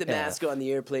 dude. Put the mask on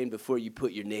the airplane before you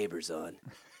put your neighbors on.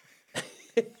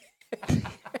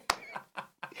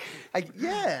 I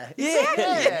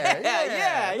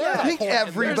think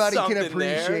everybody can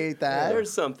appreciate that. There's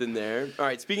something there. All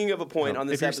right, speaking of a point on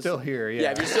this episode. If you're still here,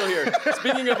 if you're still here.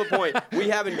 Speaking of a point, we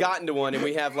haven't gotten to one, and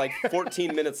we have like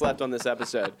 14 minutes left on this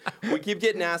episode. We keep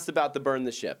getting asked about the burn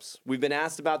the ships. We've been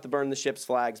asked about the burn the ships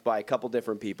flags by a couple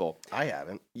different people. I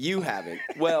haven't. You haven't.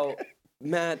 Well,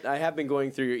 Matt, I have been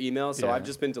going through your emails, so I've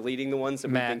just been deleting the ones that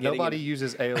we've been getting. Nobody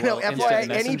uses AOL No, Instant FYI,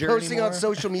 Messenger any posting anymore. on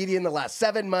social media in the last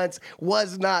 7 months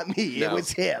was not me. No. It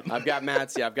was him. I've got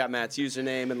Matt's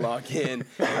username and login.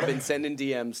 I've been sending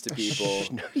DMs to people.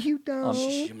 No, you don't.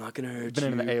 I'm not gonna hurt Been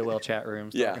you. in the AOL chat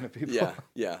rooms talking to people.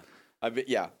 Yeah.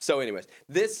 So anyways,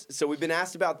 so we've been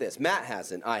asked about this. Matt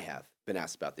hasn't. I have been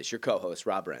asked about this. Your co-host,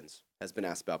 Rob Renz, has been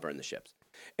asked about Burn the Ships.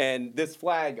 And this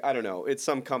flag, I don't know, it's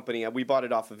some company. We bought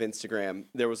it off of Instagram.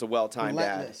 There was a well-timed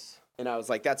ad. And I was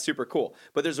like, that's super cool.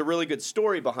 But there's a really good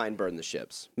story behind Burn the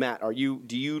Ships. Matt,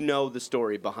 do you know the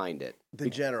story behind it? The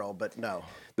general, but no.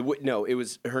 No, it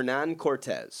was Hernan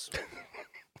Cortez.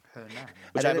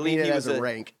 Which I believe he was a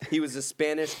rank. He was a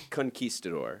Spanish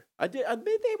conquistador. They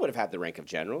would have had the rank of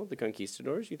general, the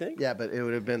conquistadors, you think? Yeah, but it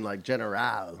would have been like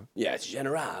general. Yeah, it's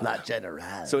general. Not general.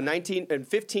 So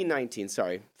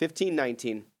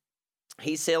 1519,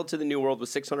 he sailed to the New World with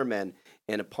 600 men,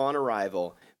 and upon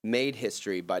arrival, made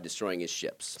history by destroying his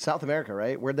ships. South America,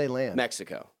 right? Where'd they land?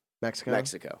 Mexico.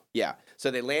 Mexico, yeah.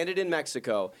 So they landed in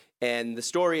Mexico, and the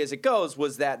story as it goes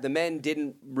was that the men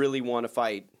didn't really want to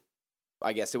fight.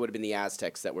 I guess it would have been the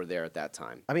Aztecs that were there at that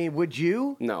time. I mean, would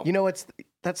you? No. You know,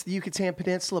 that's the Yucatan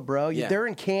Peninsula, bro. Yeah. They're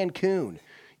in Cancun.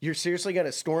 You're seriously going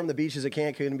to storm the beaches of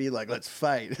Cancun and be like, let's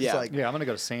fight. It's like, I'm going to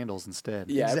go to Sandals instead.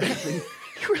 Yeah. Exactly.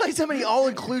 You realize how many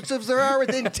all-inclusives there are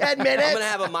within 10 minutes? I'm going to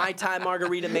have a Mai Tai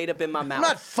margarita made up in my mouth. I'm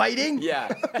not fighting.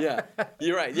 Yeah.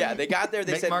 You're right. Yeah, they got there.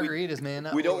 They Make said, margaritas, man.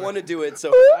 We don't want to do it.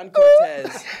 So Hernan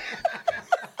Cortez...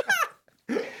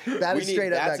 That's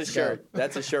a shirt.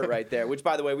 That's a shirt right there. Which,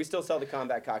 by the way, we still sell the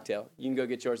combat cocktail. You can go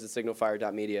get yours at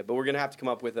signalfire.media. But we're going to have to come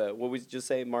up with what we just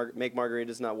say, make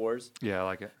margaritas, not wars. Yeah, I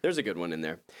like it. There's a good one in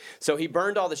there. So he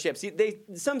burned all the ships.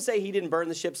 Some say he didn't burn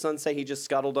the ships. Some say he just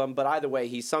scuttled them. But either way,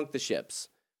 he sunk the ships.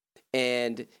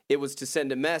 And it was to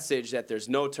send a message that there's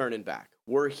no turning back.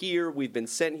 We're here. We've been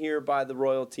sent here by the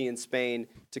royalty in Spain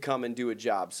to come and do a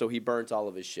job. So he burnt all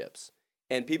of his ships.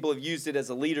 And people have used it as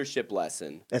a leadership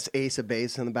lesson. That's Ace of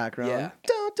Base in the background. Yeah.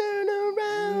 Don't turn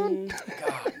around.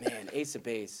 God, man, Ace of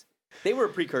Base. They were a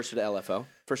precursor to LFO,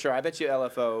 for sure. I bet you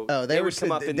LFO. Oh, they would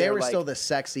come up in they there were like, still the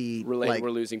sexy. We're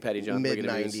losing Petty John.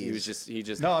 mid-90s. He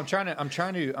just. No, I'm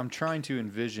trying to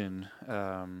envision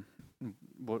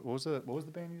what was the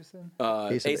band you just said?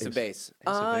 Ace of Base.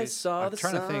 I saw the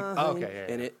sign. I'm trying to think. Oh, okay,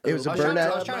 yeah. And It was a I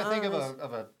burnout. was trying to think of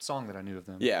a song that I knew of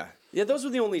them. Yeah, those were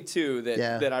the only two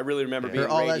that I really remember being. Or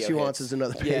All That radio She Wants hits. is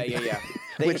another band. Yeah.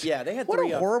 They had What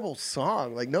three. a horrible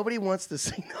song! Like nobody wants to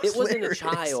sing those It wasn't lyrics. a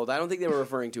child. I don't think they were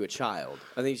referring to a child.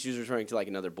 I think she was referring to like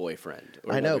another boyfriend.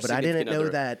 Or I know, another but I didn't significant know other.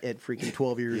 that at freaking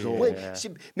 12 years old. Wait,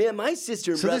 man, my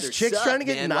sister and So brother this chick's suck, trying to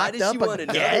get man. knocked Why does she up want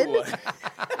again? another one?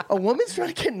 A woman's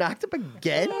trying to get knocked up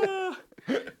again?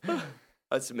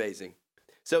 That's amazing.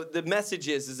 So the message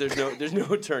is there's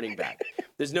no turning back.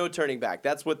 There's no turning back.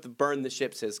 That's what the burn the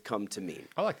ships has come to mean.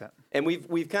 I like that. And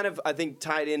we've kind of, I think,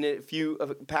 tied in a few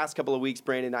past couple of weeks,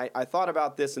 Brandon. I thought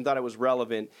about this and thought it was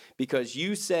relevant because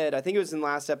you said, I think it was in the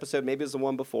last episode, maybe it was the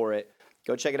one before it.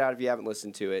 Go check it out if you haven't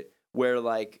listened to it. Where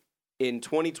like in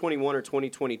 2021 or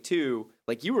 2022,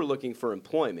 like you were looking for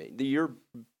employment. Your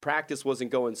practice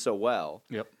wasn't going so well.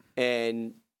 Yep.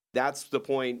 And that's the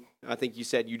point. I think you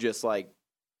said you just like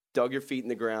dug your feet in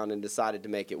the ground and decided to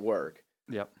make it work.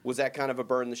 Yep. Was that kind of a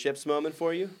burn the ships moment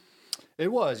for you? It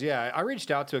was, yeah. I reached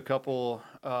out to a couple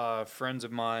friends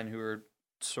of mine who are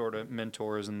sort of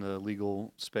mentors in the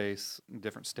legal space,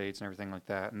 different states and everything like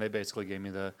that. And they basically gave me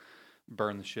the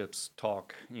burn the ships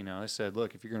talk. You know, they said,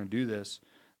 look, if you're going to do this,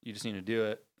 you just need to do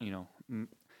it. You know,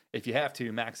 if you have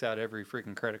to, max out every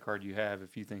freaking credit card you have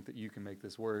if you think that you can make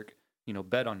this work. You know,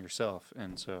 bet on yourself.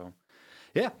 And so,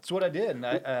 yeah, that's what I did. And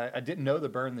I didn't know the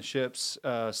burn the ships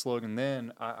slogan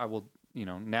then. I will, you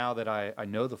know, now that I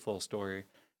know the full story,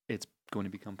 it's going to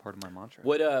become part of my mantra.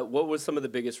 What was some of the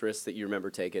biggest risks that you remember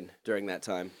taking during that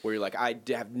time where you're like, I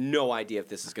have no idea if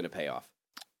this is going to pay off?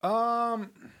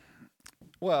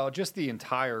 Well, just the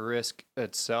entire risk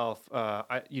itself.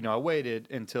 I waited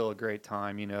until a great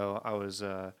time. You know, I was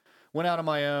went out on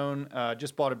my own.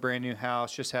 Just bought a brand new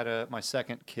house. Just had my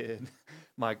second kid.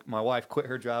 My wife quit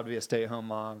her job to be a stay-at-home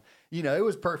mom. You know, it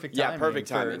was perfect timing. Yeah, perfect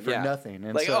timing for nothing.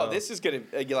 And like, so, this is gonna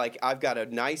like I've got a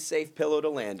nice safe pillow to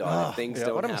land on if things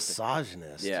don't What a happen.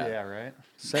 misogynist. yeah, right.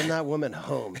 Send that woman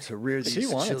home to rear these She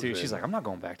wanted children. to. She's like, I'm not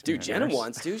going back to Dude, being a Jenna nurse.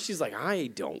 wants to. She's like, I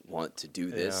don't want to do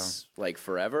this like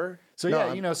forever. So No, yeah,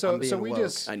 I'm- you know, I'm so being we woke.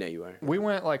 just I know you are. we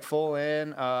went like full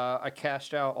in. I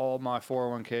cashed out all my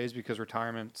 401ks because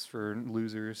retirement's for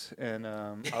losers, and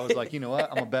I was like, you know what,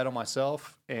 I'm gonna bet on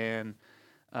myself, and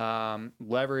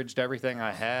leveraged everything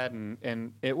I had,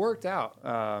 and it worked out.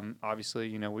 Obviously,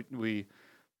 you know, we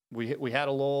had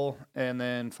a lull, and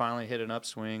then finally hit an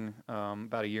upswing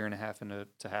about a year and a half into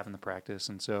having the practice,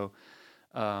 and so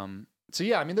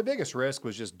yeah, I mean, the biggest risk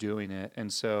was just doing it,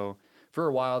 and so for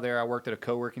a while there, I worked at a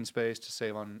co-working space to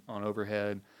save on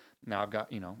overhead. Now I've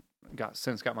got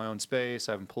got my own space.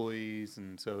 I have employees,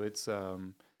 and so it's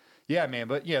yeah, man.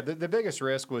 But yeah, the biggest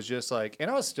risk was just like,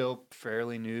 and I was still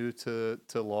fairly new to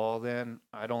law then.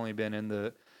 I'd only been in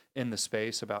the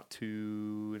space about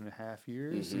 2.5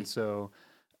 years, and so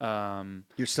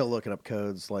You're still looking up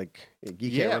codes, like you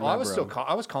can't yeah. remember Well, I was still them.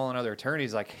 I was calling other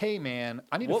attorneys like, hey man,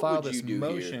 I need to What file would this you do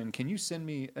motion. here? Can you send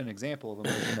me an example of a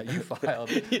motion that you filed?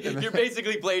 You're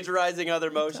basically plagiarizing other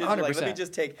motions. You're like, let me 100%.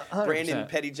 just take 100%. Brandon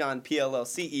Pettyjohn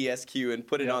PLLC ESQ and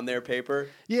put it on their paper.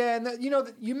 Yeah, and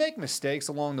you make mistakes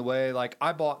along the way. Like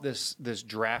I bought this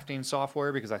drafting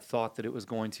software because I thought that it was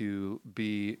going to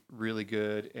be really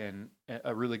good and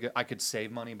a really good. I could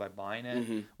save money by buying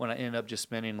it. When I ended up just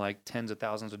spending like tens of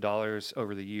thousands of dollars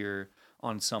over the year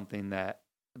on something that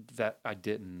I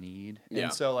didn't need. Yeah.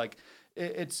 And so like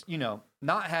it's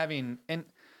not having and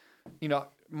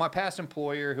my past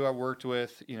employer who I worked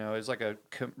with, is like a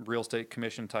real estate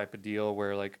commission type of deal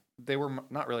where like they were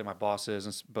not really my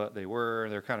bosses, but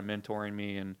they're kind of mentoring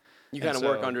me and You kind of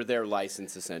work under their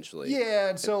license essentially. yeah.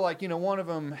 And so like, one of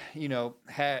them,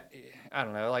 had, I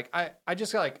don't know, like I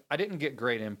just like, I didn't get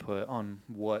great input on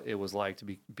what it was like to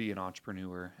be an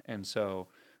entrepreneur. And so,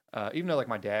 even though like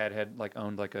my dad had like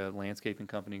owned like a landscaping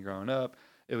company growing up,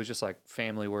 it was just like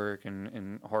family work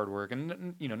and hard work.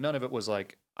 And, none of it was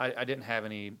like, I didn't have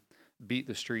any beat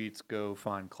the streets, go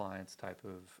find clients type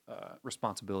of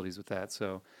responsibilities with that.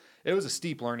 So it was a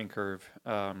steep learning curve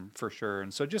for sure.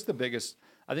 And so just the biggest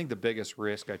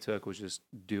risk I took was just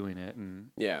doing it.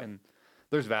 And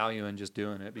there's value in just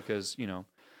doing it because,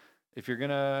 if you're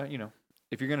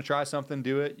gonna try something,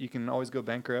 do it. You can always go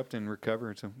bankrupt and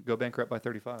recover. So go bankrupt by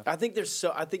 35.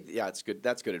 It's good.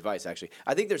 That's good advice, actually.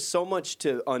 I think there's so much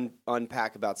to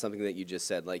unpack about something that you just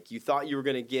said. Like you thought you were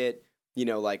going to get,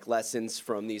 like lessons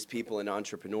from these people in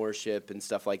entrepreneurship and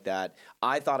stuff like that.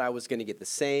 I thought I was going to get the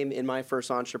same in my first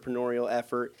entrepreneurial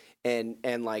effort. And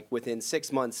like within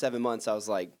 6 months, 7 months, I was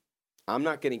like, I'm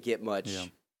not going to get much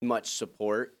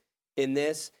support. in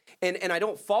this. And I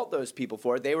don't fault those people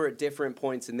for it. They were at different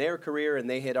points in their career, and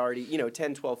they had already,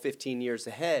 10, 12, 15 years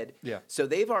ahead. Yeah. So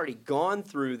they've already gone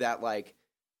through that, like,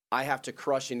 I have to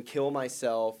crush and kill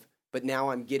myself, but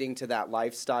now I'm getting to that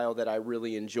lifestyle that I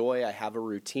really enjoy. I have a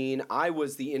routine. I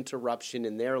was the interruption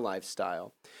in their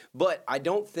lifestyle. But at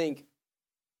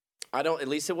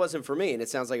least it wasn't for me, and it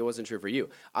sounds like it wasn't true for you.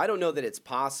 I don't know that it's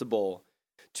possible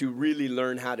to really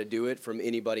learn how to do it from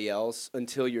anybody else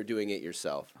until you're doing it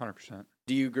yourself. 100%.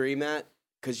 Do you agree, Matt?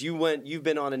 Because you've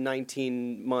been on a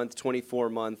 19-month,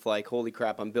 24-month, like, holy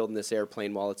crap, I'm building this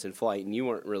airplane while it's in flight, and you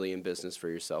weren't really in business for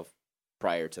yourself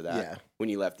prior to that when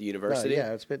you left the university.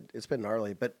 Yeah, it's been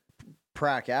gnarly, but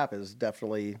Prac App is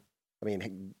definitely, I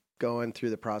mean, going through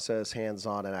the process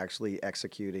hands-on and actually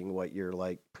executing what you're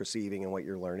like perceiving and what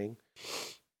you're learning.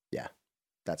 Yeah,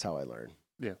 that's how I learn.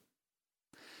 Yeah.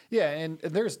 Yeah, and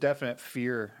there's definite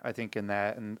fear, I think, in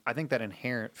that. And I think that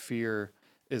inherent fear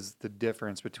is the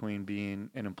difference between being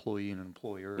an employee and an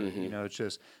employer. Mm-hmm. It's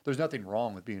just, there's nothing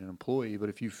wrong with being an employee, but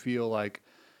if you feel like,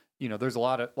 there's a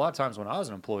lot of times when I was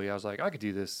an employee, I was like, I could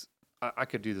do this. I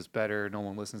could do this better. No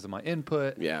one listens to my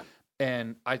input. Yeah.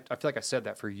 And I feel like I said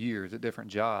that for years at different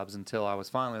jobs until I was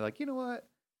finally like, you know what?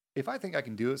 If I think I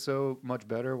can do it so much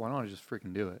better, why don't I just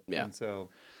freaking do it? Yeah. And so,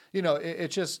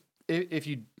 it's just, if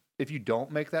you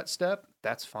don't make that step,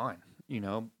 that's fine,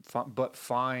 but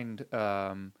find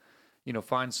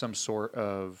some sort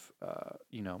of,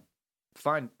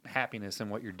 find happiness in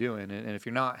what you're doing. And if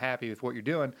you're not happy with what you're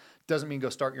doing, doesn't mean go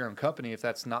start your own company. If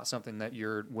that's not something that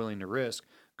you're willing to risk,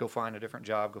 go find a different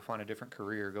job, go find a different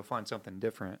career, go find something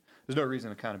different. There's no reason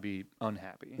to kind of be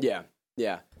unhappy. Yeah.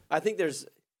 Yeah. I think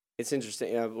it's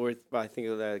interesting. I think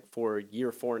like for a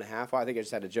year, 4.5. I think I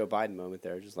just had a Joe Biden moment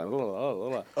there. Just like,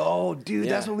 oh, dude,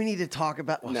 that's what we need to talk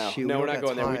about. Oh, no, shoot, we're not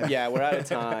going there. We're out of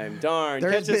time. Darn.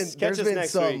 There's been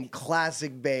next some week.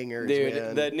 classic bangers,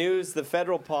 dude. man. The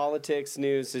federal politics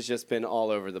news has just been all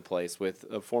over the place with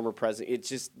a former president. It's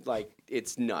just like,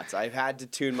 it's nuts. I've had to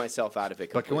tune myself out of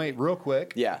it completely. But can we, real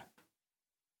quick? Yeah.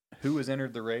 Who has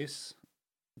entered the race?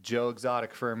 Joe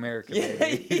Exotic for America. Yeah,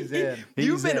 baby. He's in.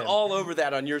 You've been all over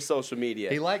that on your social media.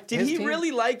 Did he really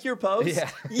like your post?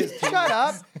 Yeah. Shut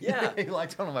up. Yeah. He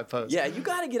liked one of my posts. Yeah, you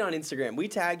got to get on Instagram. We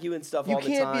tag you and stuff all the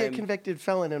time. You can't be a convicted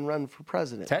felon and run for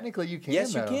president. Technically, you can.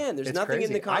 Yes, though. you can. There's It's nothing crazy.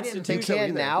 in the Constitution. You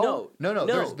can now? No.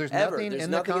 There's ever. nothing There's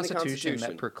in nothing the Constitution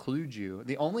that precludes you.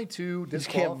 The only two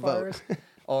disqualifiers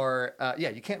are,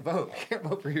 you can't vote. You can't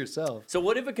vote for yourself. So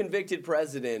what if a convicted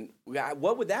president,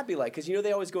 what would that be like? Because,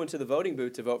 they always go into the voting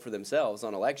booth to vote for themselves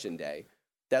on Election Day.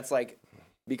 That's like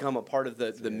become a part of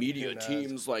the media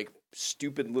team's like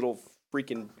stupid little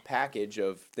freaking package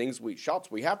of things shots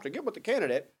we have to get with the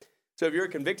candidate. So if you're a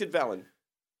convicted felon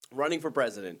running for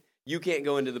president, you can't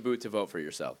go into the booth to vote for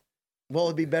yourself. Well,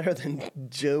 it'd be better than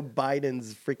Joe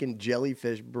Biden's freaking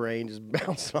jellyfish brain just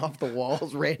bouncing off the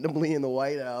walls randomly in the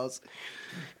White House,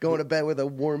 going to bed with a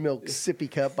warm milk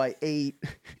sippy cup by 8.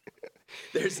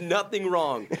 There's nothing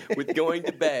wrong with going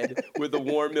to bed with a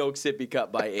warm milk sippy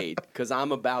cup by 8, because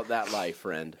I'm about that life,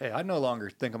 friend. Hey, I no longer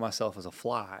think of myself as a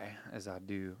have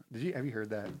you heard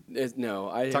that? No,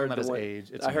 I Talking heard about the his one.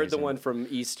 age. It's I heard the amazing. one from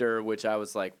Easter, which I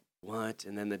was like, what?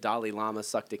 And then the Dalai Lama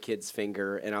sucked a kid's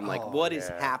finger, and I'm like, what is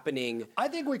happening? I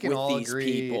think we can with all these agree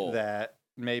people? that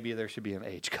maybe there should be an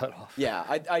age cutoff. Yeah,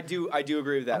 I do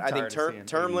agree with that. I'm I think tired of seeing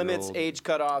term limits, 80-year-old. age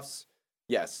cutoffs.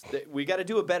 Yes, we got to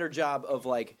do a better job of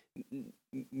like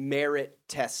merit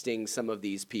testing some of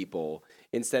these people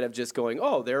instead of just going,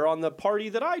 oh, they're on the party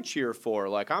that I cheer for.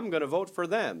 Like, I'm going to vote for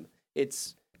them.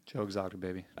 It's Joe Exotic,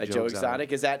 baby. Joe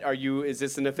Exotic. Is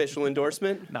this an official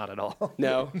endorsement? Not at all.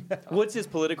 No. What's his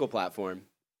political platform?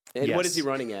 And what is he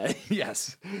running at?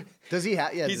 Yes. Does he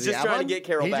have? Yeah, He's just trying to get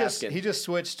Carol Baskin. He just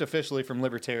switched officially from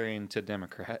Libertarian to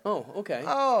Democrat. Oh, okay.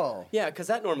 Oh, Yeah, because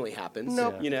that normally happens.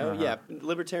 Nope. Yeah.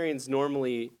 Libertarians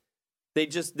normally, they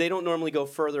don't normally go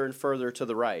further and further to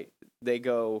the right. They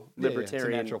go libertarian. it's a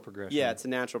natural progression. Yeah, it's a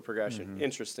natural progression.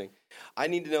 Interesting. I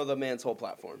need to know the man's whole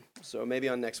platform. So maybe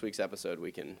on next week's episode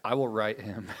we can. I will write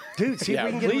him. dude, see Yeah, if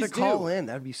we can get him to please call do. in.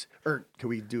 That'd be. Or could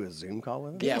we do a Zoom call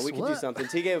with him? Yeah, we can do something.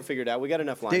 TK will figure it out. We got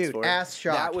enough lines Dude, for it. ass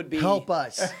shot. That would be help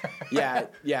us.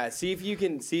 Yeah. See if you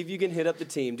can hit up the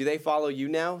team. Do they follow you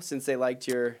now since they liked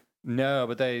your? No,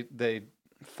 but they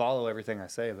follow everything I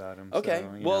say about him. Okay.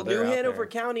 So, Well, they're New out Hanover there.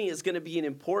 County is going to be an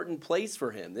important place for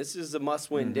him. This is a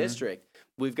must-win district.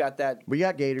 We've got that. We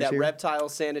got gators That here. reptile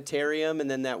sanitarium,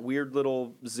 and then that weird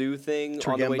little zoo thing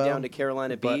on the way Tregembo. down to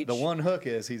Carolina But Beach. the one hook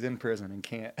is he's in prison and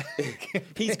can't.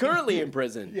 He's currently in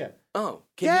prison. Yeah. Oh.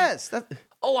 Yes.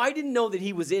 Oh, I didn't know that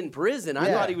he was in prison. I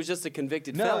Yeah. thought he was just a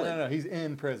convicted No, felon. he's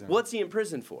in prison. What's he in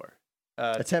prison for?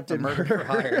 Attempted murder for murder.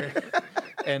 hire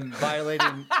and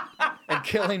violating and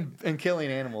killing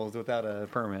animals without a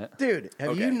permit. Dude, have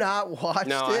Okay. you not watched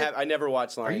No, it? I never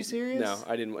watched Lion. Are you serious? No,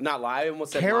 I didn't. Not Lion. I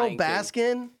almost said Carol Lion King.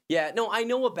 Baskin? Yeah, no, I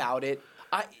know about it.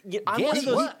 I'm one Guess of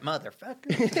those. what,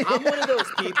 motherfucker? I'm one of those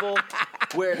people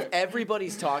where if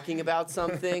everybody's talking about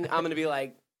something, I'm gonna be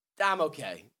like, I'm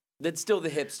okay. That's still the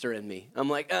hipster in me. I'm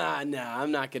like, I'm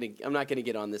not gonna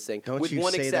get on this thing. Don't with you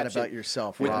one say exception, that about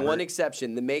yourself, With Robert. one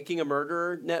exception, the Making a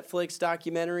Murderer Netflix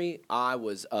documentary, I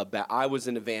was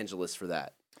an evangelist for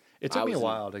that. It took me a was in-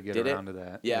 while to get did it? around to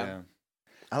that. Yeah.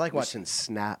 I like watching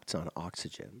Snapped on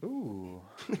Oxygen. Ooh.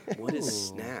 What is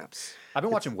Snaps? I've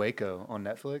been watching Waco on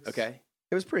Netflix. Okay,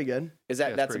 It was pretty good. is Yeah,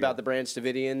 that it's that's pretty about good. the Branch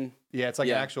Davidian? Yeah, it's like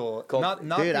Yeah. an actual Cult- not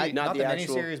Dude, the, not the the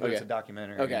actual- miniseries, but it's okay. a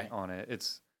documentary Okay. on it.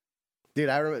 It's Dude,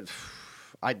 I remember.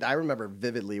 I remember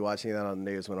vividly watching that on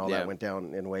the news when all Yeah. that went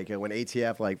down in Waco. When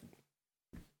ATF I remember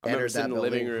entered sitting that in the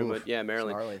living building. room. Oof, Yeah,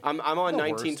 Maryland. gnarly. I'm on The worst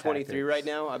 1923 right tactics.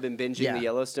 now. I've been binging Yeah. the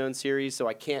Yellowstone series, so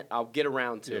I can't. I'll get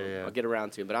around to. Yeah, it. yeah. I'll get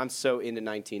around to it. But I'm so into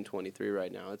 1923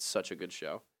 right now. It's such a good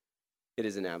show. It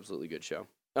is an absolutely good show.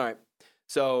 All right.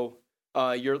 So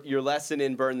your lesson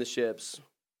in Burn the Ships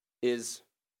is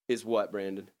what,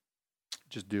 Brandon?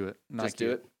 just do it. Nike Just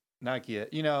do it. Nike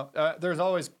it. You know, there's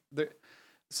always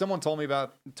someone told me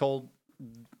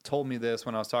this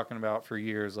when I was talking about for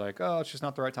years, like, oh, it's just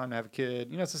not the right time to have a kid.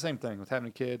 You know, it's the same thing with having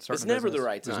a kid. It's starting a never the business.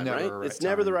 right There's time, never right? a It's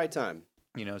never the time. right time.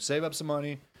 You know, save up some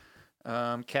money,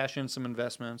 cash in some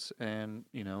investments, and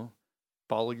you know,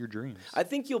 follow your dreams. I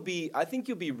think you'll be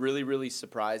really, really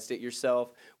surprised at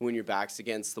yourself when your back's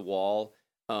against the wall.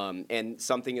 And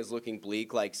something is looking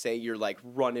bleak, like say you're like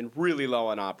running really low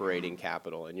on operating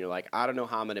capital and you're like, I don't know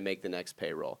how I'm going to make the next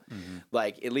payroll. Mm-hmm.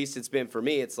 Like, at least it's been for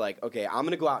me, it's like, okay, I'm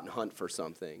going to go out and hunt for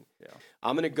something. Yeah.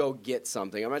 I'm going to go get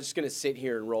something. I'm not just going to sit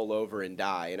here and roll over and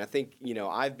die. And I think, you know,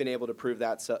 I've been able to prove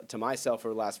that to myself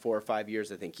over the last 4 or 5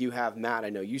 years. I think you have, Matt. I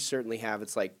know you certainly have.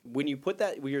 It's like when you put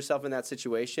yourself in that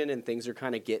situation and things are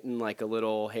kind of getting like a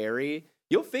little hairy,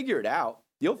 you'll figure it out.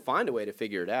 You'll find a way to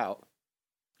figure it out.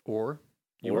 Or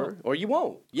Or you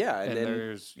won't. Yeah. And then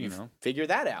there's, you know, figure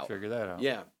that out. figure that out.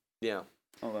 Yeah. Yeah.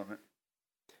 I love it.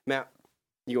 Matt,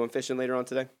 you going fishing later on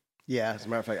today? Yeah, as a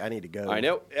matter of fact, I need to go. I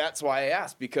know. That's why I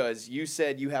asked, because you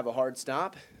said you have a hard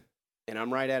stop, and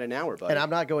I'm right at an hour, buddy. And I'm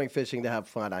not going fishing to have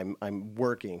fun. I'm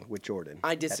working with Jordan.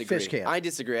 I at disagree. Fish camp. I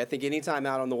disagree. I think any time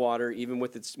out on the water, even when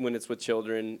it's with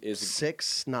children, is 6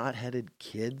 snot-headed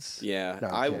kids. yeah. No,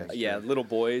 I'm kidding. Little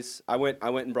boys. I went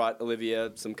and brought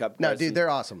Olivia some cup. No, dude, they're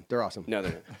awesome. They're awesome. no,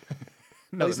 they're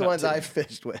not. At least the ones I've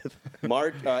fished with.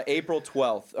 April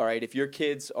 12th. All right, if your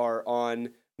kids are on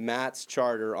Matt's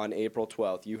charter on April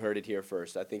 12th, you heard it here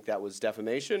first. I think that was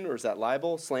defamation, or is that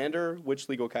libel, slander? Which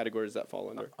legal category does that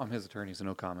fall under? I'm his attorney, so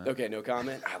no comment. Okay, no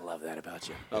comment. I love that about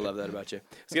you. I love that about you.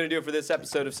 It's going to do it for this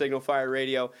episode of Signal Fire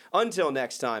Radio. Until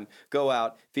next time, go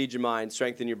out, feed your mind,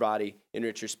 strengthen your body,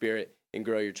 enrich your spirit, and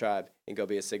grow your tribe, and go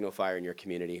be a Signal Fire in your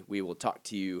community. We will talk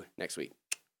to you next week.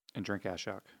 And drink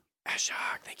Ashok. Ashok.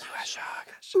 Thank you,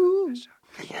 Ashok. Ooh.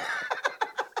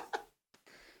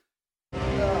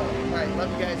 All right,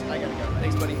 love you guys. I gotta go.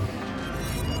 Thanks, buddy. Dude,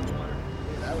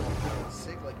 that was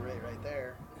sick like right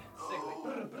there.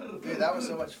 Dude, that was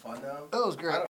so much fun though. That was great.